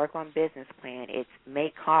it's work on business plan, it's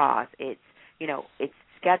make calls, it's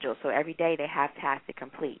scheduled. So every day they have tasks to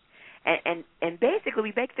complete. And basically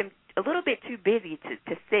we make them a little bit too busy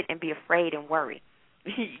to sit and be afraid and worry.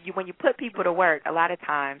 When you put people to work, a lot of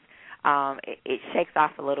times it shakes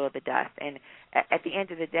off a little of the dust. And at the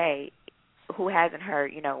end of the day, who hasn't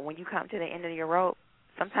heard, when you come to the end of your rope,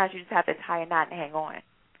 sometimes you just have to tie a knot and hang on.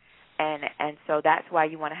 And so that's why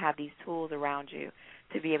you want to have these tools around you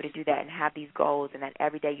to be able to do that and have these goals, and that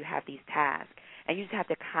every day you have these tasks. And you just have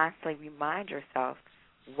to constantly remind yourself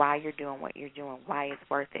why you're doing what you're doing, why it's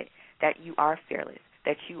worth it, that you are fearless,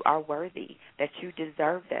 that you are worthy, that you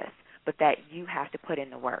deserve this, but that you have to put in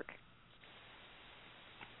the work.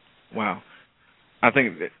 Wow. I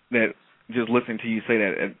think that just listening to you say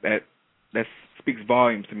that speaks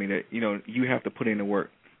volumes to me, that, you have to put in the work.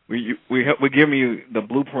 We're giving you the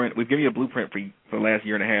blueprint. We've given you a blueprint for the last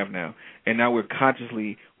year and a half now, and now we're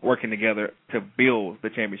consciously working together to build the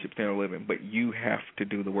championship standard of living. But you have to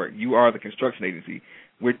do the work. You are the construction agency,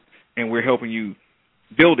 we're helping you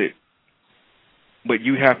build it. But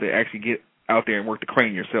you have to actually get out there and work the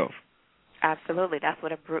crane yourself. Absolutely, that's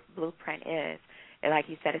what a blueprint is. And like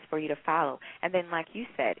you said, it's for you to follow. And then, like you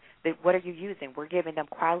said, what are you using? We're giving them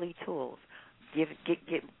quality tools. Get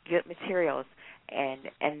good materials.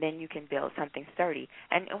 And then you can build something sturdy.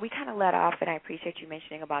 And we kind of let off, and I appreciate you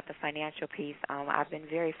mentioning about the financial piece. I've been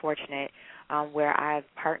very fortunate where I've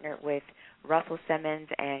partnered with Russell Simmons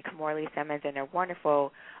and Kamorley Simmons and their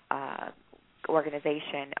wonderful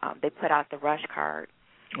organization. They put out the Rush Card.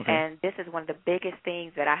 Okay. And this is one of the biggest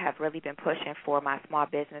things that I have really been pushing for my small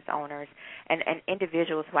business owners and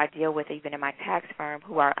individuals who I deal with even in my tax firm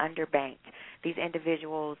who are underbanked. These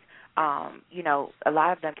individuals, a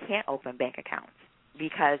lot of them can't open bank accounts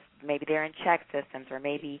because maybe they're in check systems or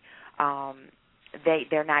maybe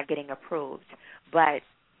they're not getting approved. But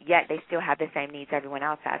yet they still have the same needs everyone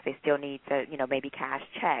else has. They still need to, maybe cash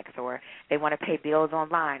checks, or they want to pay bills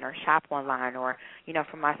online or shop online, or,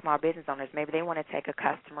 for my small business owners, maybe they want to take a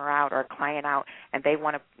customer out or a client out and they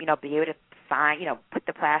want to, be able to sign, put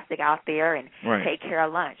the plastic out there and take care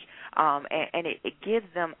of lunch. And it gives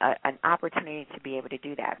them an opportunity to be able to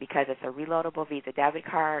do that because it's a reloadable Visa debit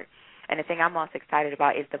card. And the thing I'm most excited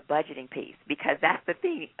about is the budgeting piece, because that's the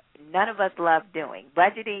thing none of us love doing.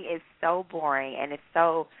 Budgeting is so boring, and it's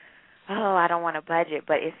so, I don't want to budget,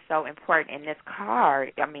 but it's so important. And this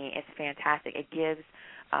card, it's fantastic. It gives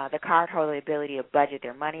the cardholder the ability to budget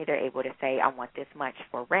their money. They're able to say, I want this much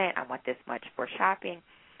for rent, I want this much for shopping,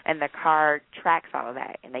 and the card tracks all of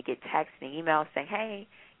that. And they get texts and emails saying, hey,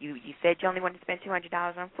 you said you only wanted to spend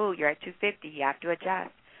 $200 on food. You're at $250. You have to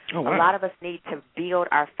adjust. Oh, wow. A lot of us need to build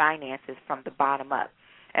our finances from the bottom up.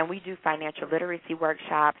 And we do financial literacy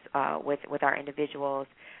workshops with our individuals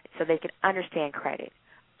so they can understand credit,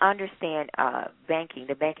 understand banking,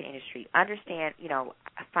 the banking industry, understand,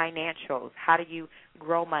 financials. How do you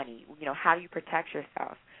grow money? How do you protect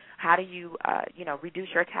yourself? How do you, reduce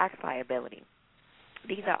your tax liability?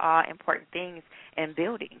 These are all important things in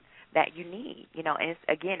building that you need,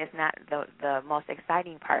 and it's not the most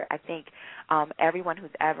exciting part. I think everyone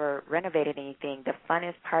who's ever renovated anything, the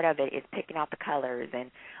funnest part of it is picking out the colors and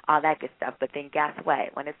all that good stuff. But then guess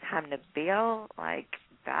what? When it's time to build,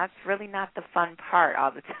 that's really not the fun part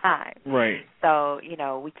all the time. Right. So,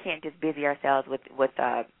 we can't just busy ourselves with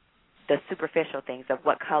the superficial things of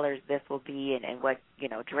what colors this will be and what,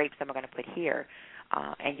 drapes I'm going to put here.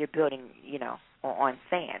 And you're building, on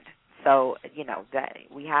sand. So, that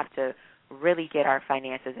we have to really get our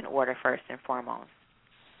finances in order first and foremost.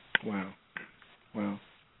 Wow.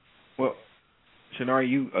 Well, Shanari,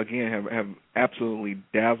 you, again, have absolutely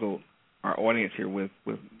dazzled our audience here with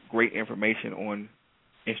great information on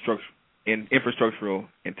infrastructural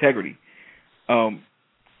integrity. Time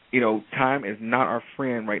is not our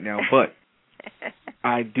friend right now, but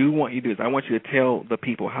I do want you to do this. I want you to tell the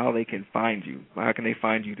people how they can find you. How can they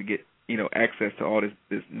find you to get, access to all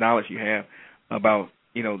this knowledge you have about,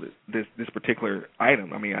 this particular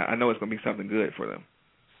item? I mean, I know it's going to be something good for them.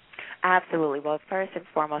 Absolutely. Well, first and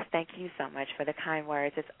foremost, thank you so much for the kind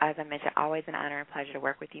words. It's, as I mentioned, always an honor and pleasure to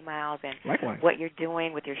work with you, Myles, and Likewise. what you're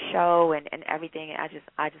doing with your show and everything. I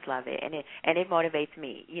just love it, and it motivates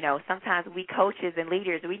me. Sometimes we coaches and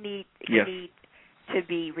leaders, we need to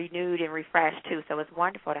be renewed and refreshed too. So it's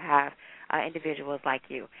wonderful to have individuals like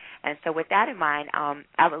you. And so with that in mind,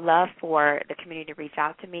 I would love for the community to reach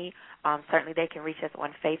out to me. Certainly they can reach us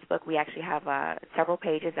on Facebook. We actually have several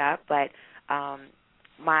pages up, but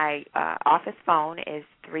my office phone is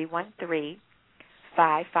 313-556-2027.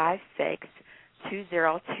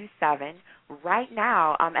 Right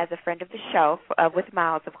now, as a friend of the show, with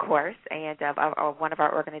Myles, of course, and of one of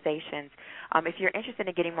our organizations, if you're interested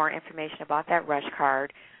in getting more information about that Rush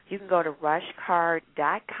Card, you can go to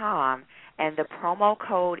rushcard.com, and the promo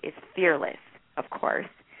code is FEARLESS, of course.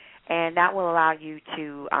 And that will allow you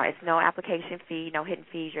to, it's no application fee, no hidden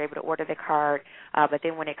fees. You're able to order the card, but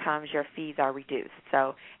then when it comes, your fees are reduced.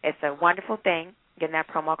 So it's a wonderful thing. Again, that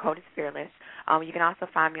promo code is FEARLESS. You can also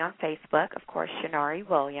find me on Facebook, of course, Shanari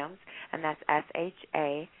Williams, and that's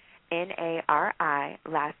SHANARI,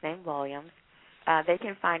 last name Williams. They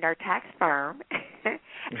can find our tax firm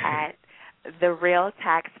at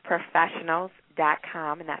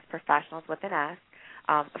therealtaxprofessionals.com, and that's professionals with an S.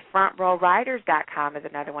 FrontRowRiders.com is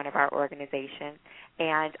another one of our organizations.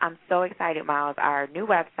 And I'm so excited, Myles. Our new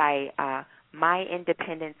website,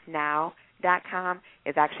 myindependencenow.com,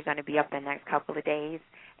 is actually going to be up in the next couple of days.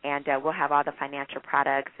 And we'll have all the financial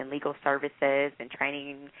products and legal services and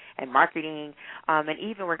training and marketing. And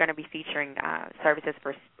even we're going to be featuring services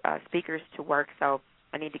for speakers to work. So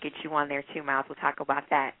I need to get you on there too, Myles. We'll talk about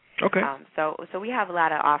that. Okay. So we have a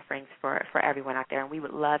lot of offerings for everyone out there, and we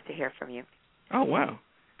would love to hear from you. Oh, wow.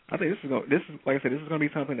 I think this is like I said, this is going to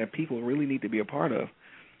be something that people really need to be a part of.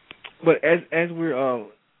 But as we're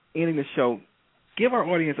ending the show, give our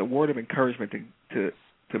audience a word of encouragement to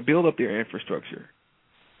build up their infrastructure.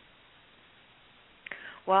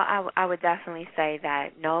 Well, I would definitely say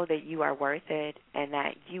that know that you are worth it and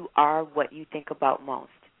that you are what you think about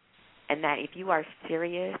most, and that if you are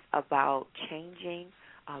serious about changing,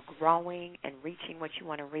 growing, and reaching what you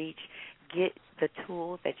want to reach, get the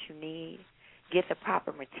tools that you need, get the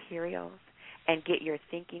proper materials, and get your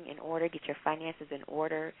thinking in order, get your finances in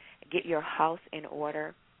order, get your house in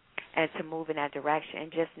order, and to move in that direction.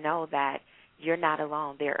 And just know that you're not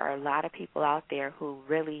alone. There are a lot of people out there who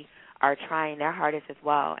really are trying their hardest as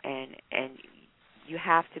well, and you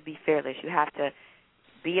have to be fearless. You have to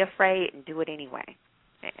be afraid and do it anyway.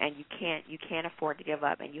 And you can't afford to give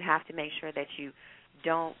up, and you have to make sure that you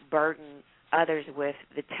don't burden others with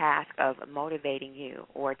the task of motivating you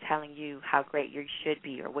or telling you how great you should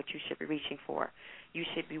be or what you should be reaching for. You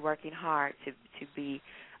should be working hard to be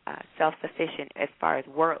self-sufficient as far as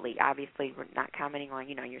worldly. Obviously, we're not commenting on,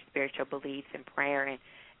 your spiritual beliefs and prayer and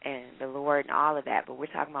the Lord and all of that, but we're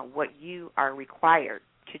talking about what you are required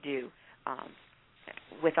to do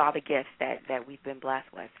with all the gifts that we've been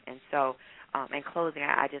blessed with. And so in closing,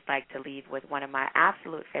 I just like to leave with one of my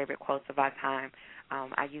absolute favorite quotes of our time.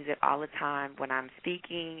 I use it all the time when I'm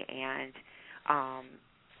speaking, and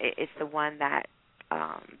it's the one that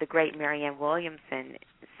the great Marianne Williamson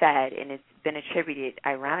said, and it's been attributed,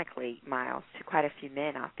 ironically, Myles, to quite a few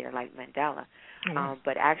men out there like Mandela.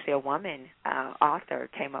 But actually a woman author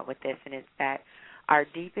came up with this, and it's that our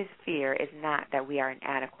deepest fear is not that we are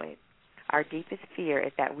inadequate. Our deepest fear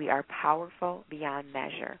is that we are powerful beyond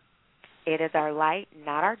measure. It is our light,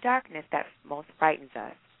 not our darkness, that most frightens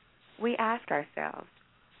us. We ask ourselves,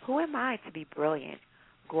 who am I to be brilliant,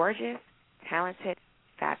 gorgeous, talented,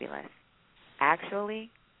 fabulous? Actually,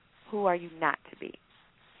 who are you not to be?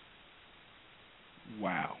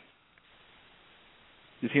 Wow.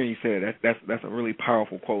 Just hearing you say it, that's a really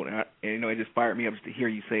powerful quote, and it just fired me up just to hear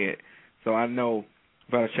you say it. So I know,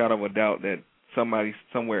 without a shadow of a doubt, that somebody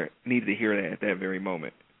somewhere needed to hear that at that very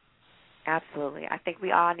moment. Absolutely. I think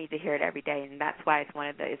we all need to hear it every day, and that's why it's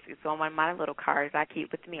it's on one of my little cards I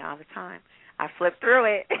keep with me all the time. I flip through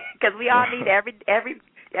it because we all need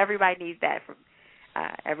everybody needs that from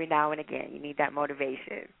every now and again. You need that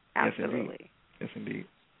motivation. Absolutely. Yes, indeed.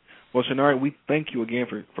 Well, Shanari, we thank you again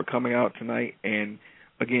for coming out tonight, and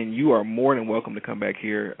again, you are more than welcome to come back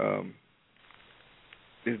here.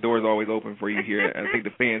 This door is always open for you here. I think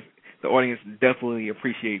the audience definitely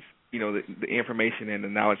appreciates the information and the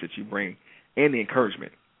knowledge that you bring and the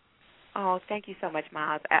encouragement. Oh, thank you so much,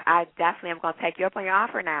 Myles. I definitely am going to take you up on your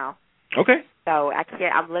offer now. Okay. So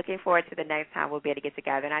I'm looking forward to the next time we'll be able to get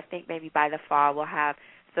together, and I think maybe by the fall we'll have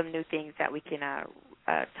some new things that we can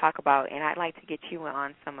talk about, and I'd like to get you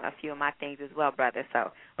on a few of my things as well, brother.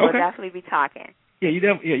 So we'll definitely be talking. Yeah,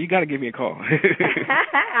 you got to give me a call.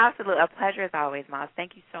 Absolutely. A pleasure as always, Myles.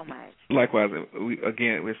 Thank you so much. Likewise.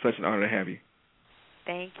 It's such an honor to have you.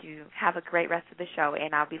 Thank you. Have a great rest of the show,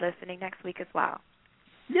 and I'll be listening next week as well.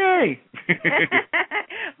 Yay!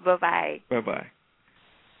 Bye-bye. Bye-bye.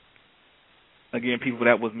 Again, people,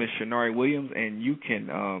 that was Miss Shanari Williams, and you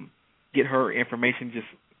can get her information just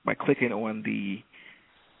by clicking on the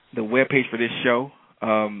webpage for this show.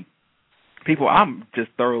 People, I'm just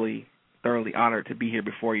thoroughly honored to be here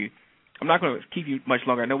before you. I'm not going to keep you much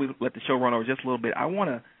longer. I know we let the show run over just a little bit. I want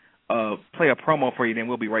to play a promo for you, then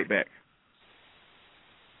we'll be right back.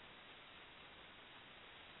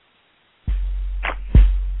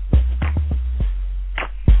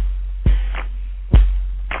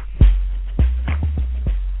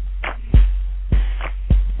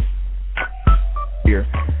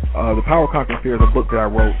 The Power of Conquering Fear is a book that I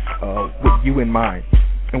wrote with you in mind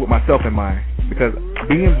and with myself in mind, because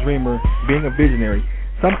being a dreamer, being a visionary,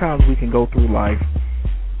 sometimes we can go through life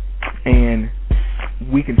and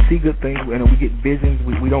we can see good things and we get visions.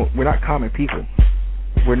 We're not common people.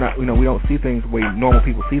 We don't see things the way normal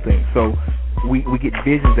people see things. So we get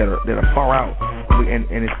visions that are far out,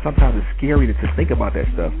 and sometimes it's scary to think about that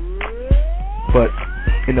stuff. But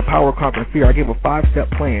in The Power of Conquering Fear, I give a 5-step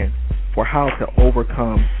plan for how to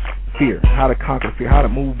overcome fear, how to conquer fear, how to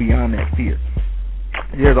move beyond that fear.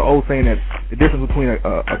 There's an old saying that the difference between a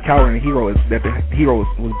coward and a hero is that the hero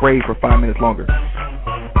was brave for 5 minutes longer.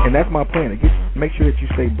 And that's my plan. Make sure that you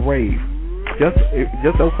stay brave. Just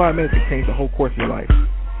those 5 minutes can change the whole course of your life.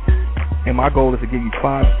 And my goal is to give you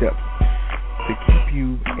 5 steps to keep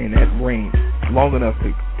you in that range long enough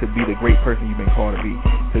to be the great person you've been called to be,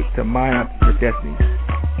 to mine out your destiny.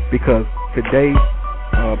 Because today,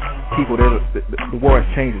 people, the world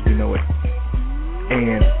has changed as we know it,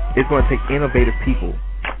 and it's going to take innovative people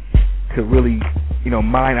to really,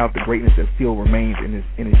 mine out the greatness that still remains in this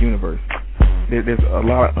universe. There's a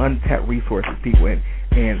lot of untapped resources, people, and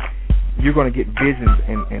you're going to get visions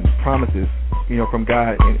and promises, from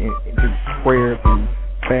God, and through prayer, through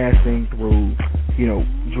fasting, through,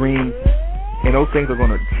 dreams, and those things are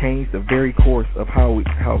going to change the very course of how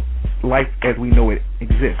life as we know it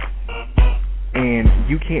exists. And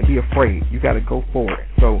you can't be afraid. You got to go forward.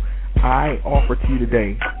 So I offer to you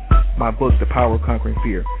today my book, The Power of Conquering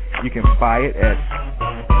Fear. You can buy it at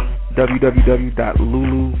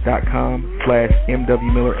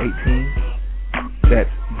www.lulu.com/MWMiller18. That's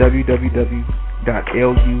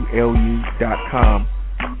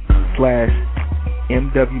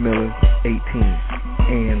www.lulu.com/MWMiller18.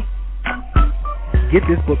 And get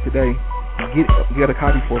this book today. Get a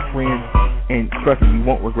copy for a friend, and trust me, you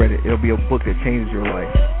won't regret it. It'll be a book that changes your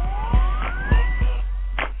life.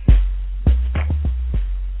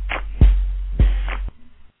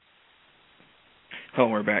 Hello,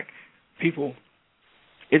 we're back. People,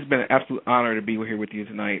 it's been an absolute honor to be here with you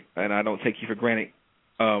tonight, and I don't take you for granted.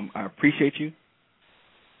 I appreciate you,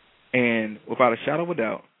 and without a shadow of a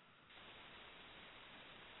doubt,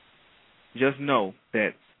 just know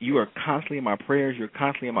that you are constantly in my prayers. You're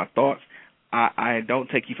constantly in my thoughts. I don't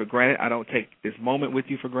take you for granted. I don't take this moment with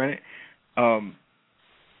you for granted.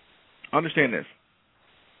 Understand this.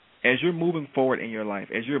 As you're moving forward in your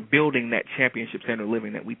life, as you're building that championship standard of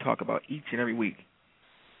living that we talk about each and every week,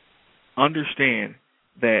 understand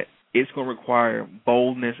that it's going to require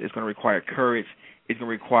boldness. It's going to require courage. It's going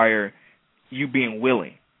to require you being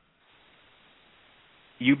willing.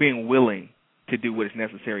 You being willing to do what is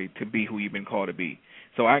necessary to be who you've been called to be.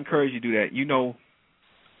 So I encourage you to do that.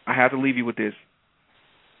 I have to leave you with this.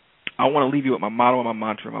 I want to leave you with my motto and my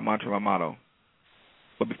mantra, my motto.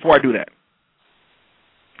 But before I do that,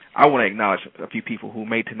 I want to acknowledge a few people who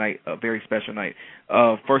made tonight a very special night.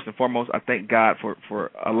 First and foremost, I thank God for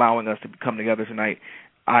allowing us to come together tonight.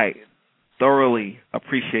 I thoroughly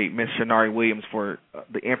appreciate Miss Shanari Williams for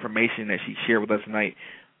the information that she shared with us tonight.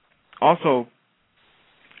 Also,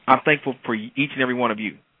 I'm thankful for each and every one of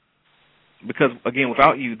you. Because, again,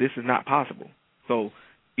 without you, this is not possible. So,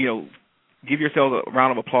 give yourselves a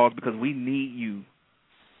round of applause, because we need you,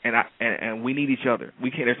 and we need each other.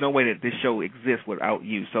 There's no way that this show exists without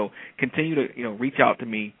you. So continue to, reach out to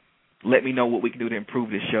me. Let me know what we can do to improve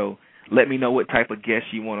this show. Let me know what type of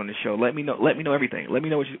guests you want on the show. Let me know everything. Let me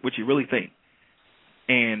know what you really think.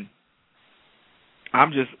 And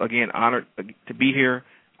I'm just, again, honored to be here.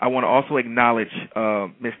 I want to also acknowledge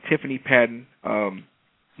Miss Tiffany Patton,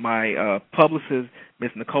 my publicist,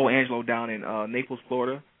 Miss Nicole Angelo down in Naples,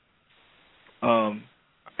 Florida.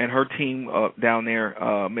 and her team down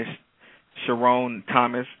there, Miss Sharon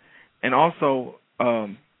Thomas. And also,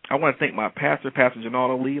 I want to thank my pastor, Pastor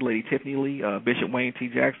Janaldo Lee, Lady Tiffany Lee, Bishop Wayne T.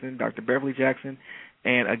 Jackson, Dr. Beverly Jackson,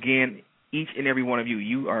 and again, each and every one of you.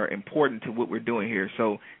 You are important to what we're doing here.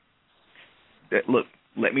 So, look,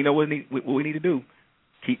 let me know what we need to do.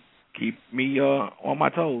 Keep me on my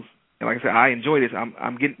toes. And like I said, I enjoy this.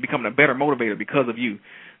 I'm becoming a better motivator because of you.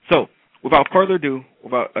 So, without further ado,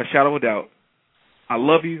 without a shadow of a doubt, I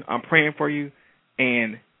love you. I'm praying for you.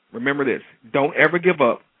 And remember this: don't ever give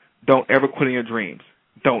up. Don't ever quit on your dreams.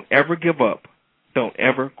 Don't ever give up. Don't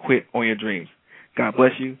ever quit on your dreams. God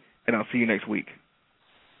bless you, and I'll see you next week.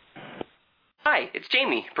 Hi, it's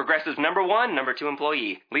Jamie, Progressive's #1, #2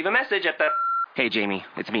 employee. Leave a message at the... Hey, Jamie,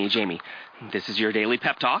 it's me, Jamie. This is your daily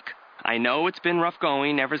pep talk. I know it's been rough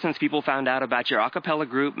going ever since people found out about your a cappella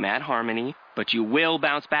group, Mad Harmony, but you will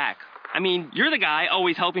bounce back. I mean, you're the guy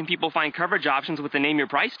always helping people find coverage options with the Name Your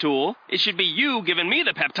Price tool. It should be you giving me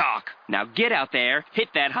the pep talk. Now get out there, hit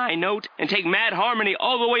that high note, and take Mad Harmony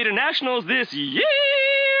all the way to nationals this year!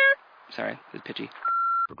 Sorry, it's pitchy.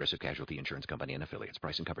 Progressive Casualty Insurance Company and Affiliates.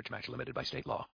 Price and coverage match limited by state law.